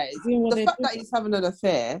surprise. The fact that he's having an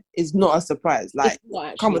affair is not a surprise. Like,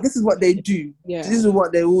 come on, this is what they do. Yeah. This is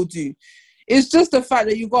what they all do. It's just the fact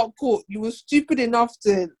that you got caught. You were stupid enough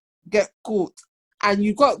to get caught, and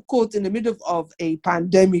you got caught in the middle of a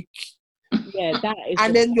pandemic. Yeah, that is.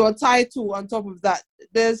 And then your title on top of that.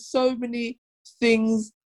 There's so many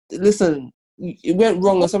things. Listen, it went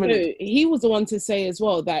wrong or something. He was the one to say as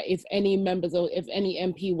well that if any members or if any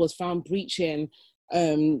MP was found breaching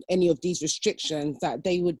any of these restrictions, that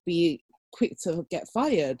they would be quick to get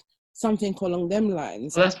fired. Something along them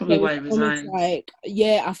lines. Well, that's probably why he resigned. Like,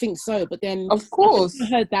 yeah, I think so. But then, of course, I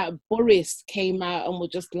heard that Boris came out and was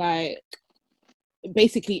just like,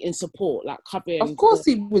 basically in support, like covering. Of course,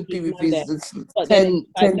 he would be with his 10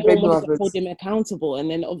 no one wanted to hold him accountable, and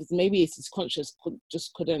then obviously maybe it's his conscience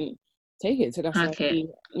just couldn't take it, so that's why he,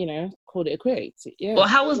 called it a quit. Yeah. Well,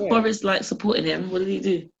 how was Boris like supporting him? What did he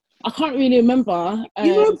do? I can't really remember.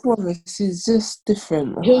 Boris is just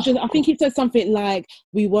different. He was I think he said something like,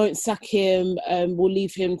 "We won't sack him. We'll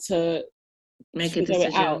leave him to make a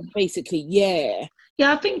decision." Out, basically, yeah.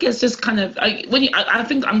 Yeah, I think it's just kind of I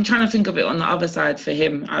think I'm trying to think of it on the other side for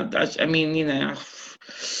him. I mean,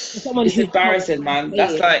 it's embarrassing, man.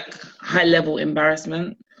 That's like high level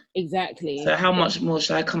embarrassment. Exactly. So how much more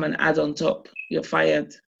should I come and add on top? You're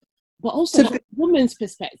fired. But also, from a woman's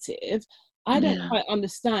perspective, I don't quite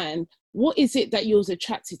understand. What is it that you was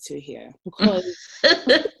attracted to here? Because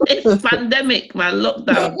it's pandemic, man,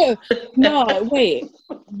 lockdown. No, wait.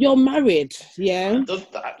 You're married, yeah?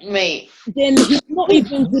 Mate. Then he's not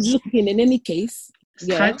even good looking in any case.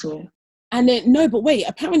 Title. And then, no, but wait,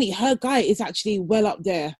 apparently her guy is actually well up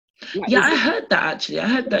there. Like, I heard that actually. I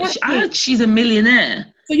heard that. I heard she's a millionaire.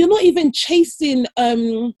 So you're not even chasing,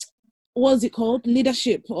 what's it called?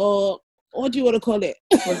 Leadership, or what do you want to call it?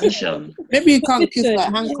 Position. Maybe you can't kiss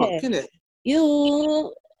like Hancock, can it?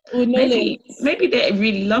 Maybe they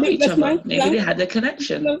really love each other. Maybe they had a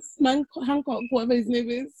connection. Hancock, whatever his name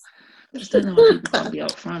is. I just don't know why people can't be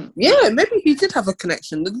up front. Yeah, maybe he did have a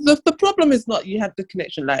connection. The problem is not you had the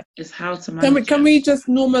connection. Like, it's how to manage. Can we just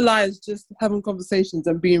normalize just having conversations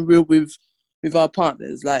and being real with our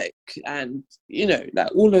partners? Like, and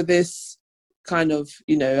like all of this kind of,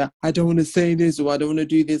 I don't want to say this or I don't want to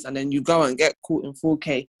do this, and then you go and get caught in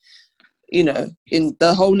 4K. In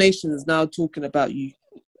the whole nation is now talking about you.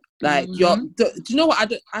 Like, do you know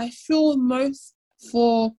what? I feel most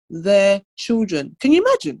for their children. Can you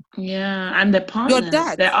imagine? Yeah, and their Your partners,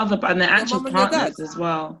 dad, their your actual mum and your dad. partners as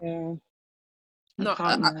well. Yeah. No,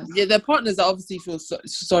 Partners. yeah, their partners that obviously feel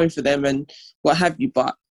sorry for them and what have you.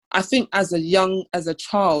 But I think as a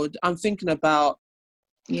child, I'm thinking about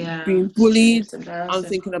being bullied. I'm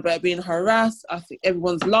thinking about being harassed. I think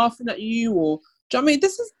everyone's laughing at you, or do you know what I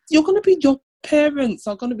mean? You're gonna be, your parents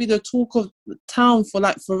are gonna be the talk of the town for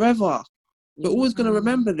like forever. We're always gonna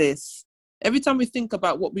remember this. Every time we think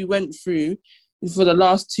about what we went through for the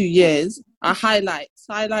last 2 years, our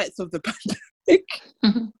highlights of the pandemic.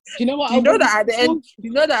 Do you know what? Do you know that at the end? Do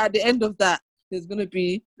you know that at the end of that, there's gonna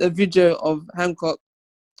be a video of Hancock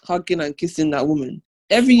hugging and kissing that woman?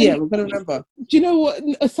 Every year, we're gonna remember. Do you know what?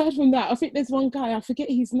 Aside from that, I think there's one guy, I forget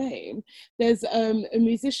his name. There's a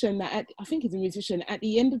musician that I think he's a musician. At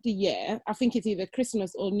the end of the year, I think it's either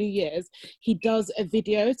Christmas or New Year's, he does a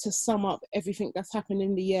video to sum up everything that's happened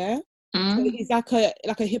in the year. So he's like a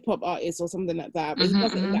hip hop artist or something like that, but he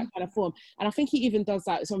does it in that kind of form. And I think he even does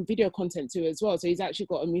that some video content too as well. So he's actually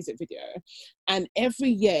got a music video, and every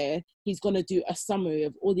year he's gonna do a summary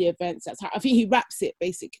of all the events that's happened. I think he raps it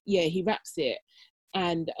he raps it.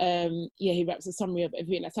 And he raps a summary of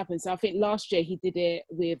everything that's happened. So I think last year he did it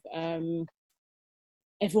with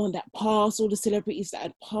everyone that passed, all the celebrities that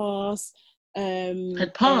had passed.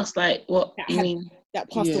 Had passed, like what you mean? That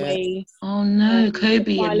passed away. Oh no,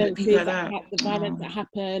 Kobe and people like that. The violence that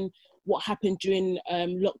happened, what happened during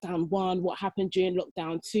lockdown 1, what happened during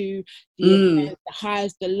lockdown 2, the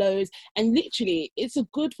highs, the lows. And literally, it's a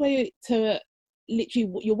good way to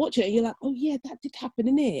you're watching it and you're like, oh yeah, that did happen,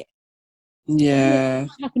 innit? Yeah.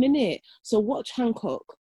 Happening it. So watch Hancock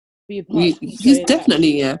be a part. He's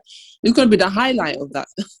definitely He's gonna be the highlight of that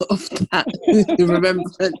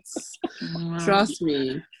remembrance. Trust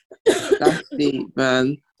me. That's deep,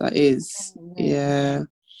 man. That is. Yeah.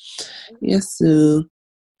 Yes, sir.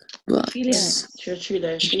 But feeling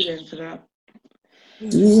for that.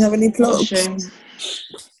 Do you have any plugs?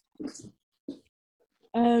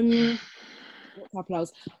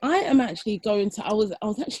 I am actually going to. I was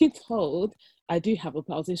actually told I do have a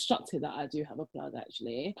plug. I was instructed that I do have a plug.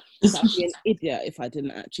 Actually, so I'd be an idiot if I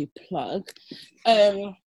didn't actually plug.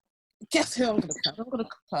 Guess who I'm going to plug? I'm going to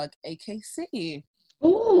plug AKC.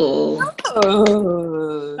 Oh.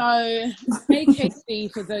 So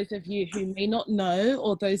AKC, for those of you who may not know,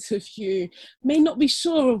 or those of you may not be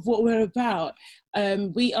sure of what we're about,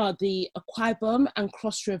 we are the Akwa Ibom and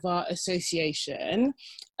Cross River Association.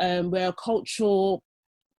 We're a cultural,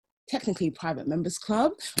 technically private members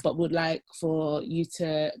club, but would like for you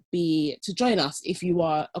to join us if you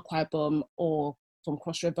are Akwa Ibom or from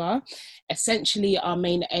Cross River. Essentially, our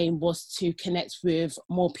main aim was to connect with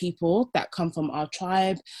more people that come from our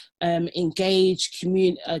tribe, engage,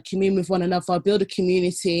 commune with one another, build a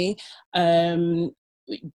community. We've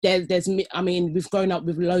grown up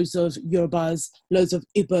with loads of Yorubas, loads of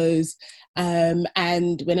Igbos,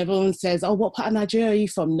 and when everyone says, oh, what part of Nigeria are you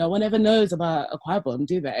from? No one ever knows about Akwa Ibom,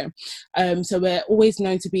 do they? So we're always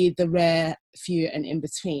known to be the rare few and in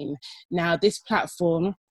between. Now, this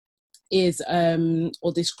platform is,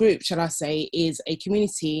 or this group, shall I say, is a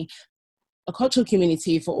community, a cultural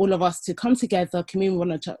community for all of us to come together, commune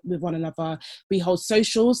with one another. We hold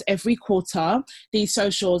socials every quarter. These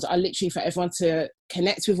socials are literally for everyone to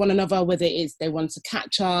connect with one another, whether it is they want to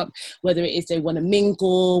catch up, whether it is they want to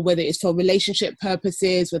mingle, whether it's for relationship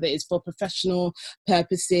purposes, whether it's for professional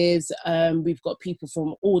purposes. We've got people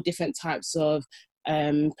from all different types of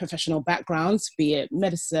professional backgrounds, be it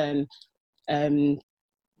medicine,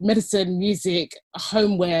 music,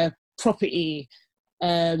 homeware, property,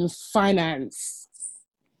 finance,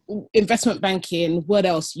 investment banking, what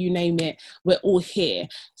else, you name it, we're all here.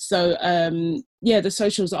 So the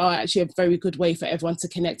socials are actually a very good way for everyone to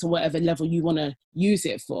connect on whatever level you want to use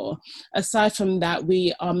it for. Aside from that,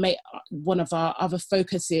 one of our other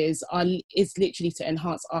focuses is literally to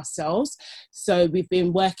enhance ourselves. So we've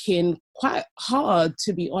been working quite hard,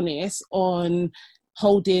 to be honest, on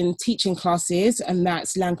holding teaching classes, and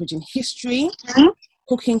that's language and history,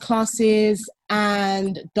 cooking classes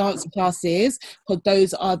and dance classes, because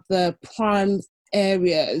those are the prime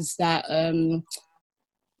areas that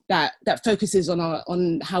that focuses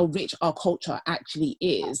on how rich our culture actually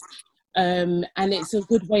is, and it's a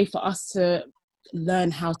good way for us to learn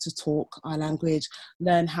how to talk our language,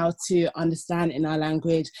 learn how to understand in our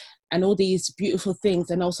language, and all these beautiful things,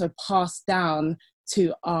 and also pass down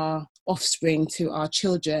to our offspring, to our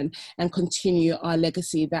children, and continue our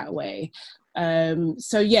legacy that way.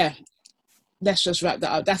 Let's just wrap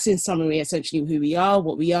that up. That's in summary essentially who we are,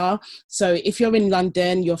 what we are. So if you're in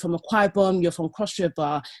London, you're from Akwa Ibom, you're from Cross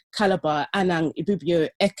River, Calabar, Anang, Ibibio,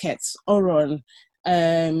 Eket, Oron,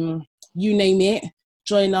 you name it,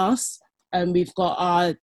 join us. We've got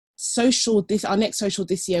our next social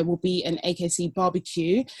this year will be an AKC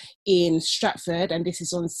barbecue in Stratford, and this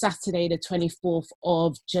is on Saturday the 24th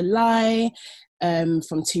of July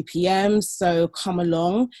from 2 p.m. So come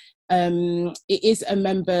along. It is a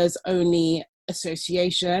members only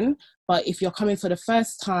association, but if you're coming for the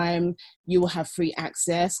first time, you will have free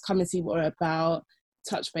access. Come and see what we're about,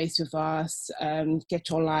 touch base with us, get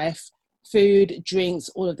your life. Food, drinks,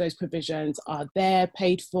 all of those provisions are there,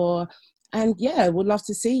 paid for. And yeah, we'd love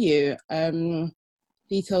to see you.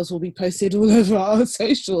 Details will be posted all over our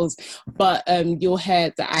socials, but you'll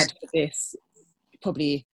hear the ad for this.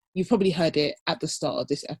 You've probably heard it at the start of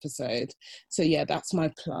this episode. So yeah, that's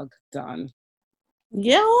my plug done.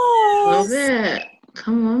 Yes. Love it.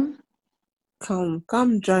 Come on.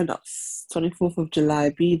 Come join us. 24th of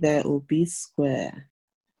July, be there or be square.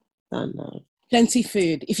 I know. Plenty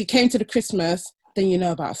food. If you came to the Christmas, then you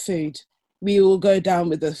know about food. We will go down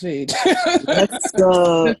with the food. Let's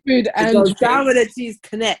go. The food and go down with the cheese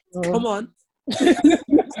connect. Oh. Come on.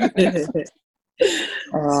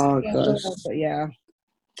 Oh gosh. But yeah.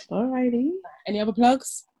 Alrighty. Any other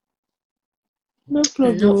plugs? No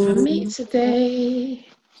problem. Not from me today.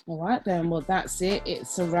 All right then. Well, that's it.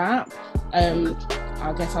 It's a wrap.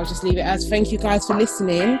 I guess I'll just leave it as thank you guys for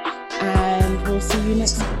listening, and we'll see you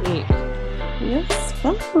next week. Yes.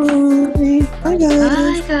 Bye. Bye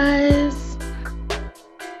guys. Bye guys.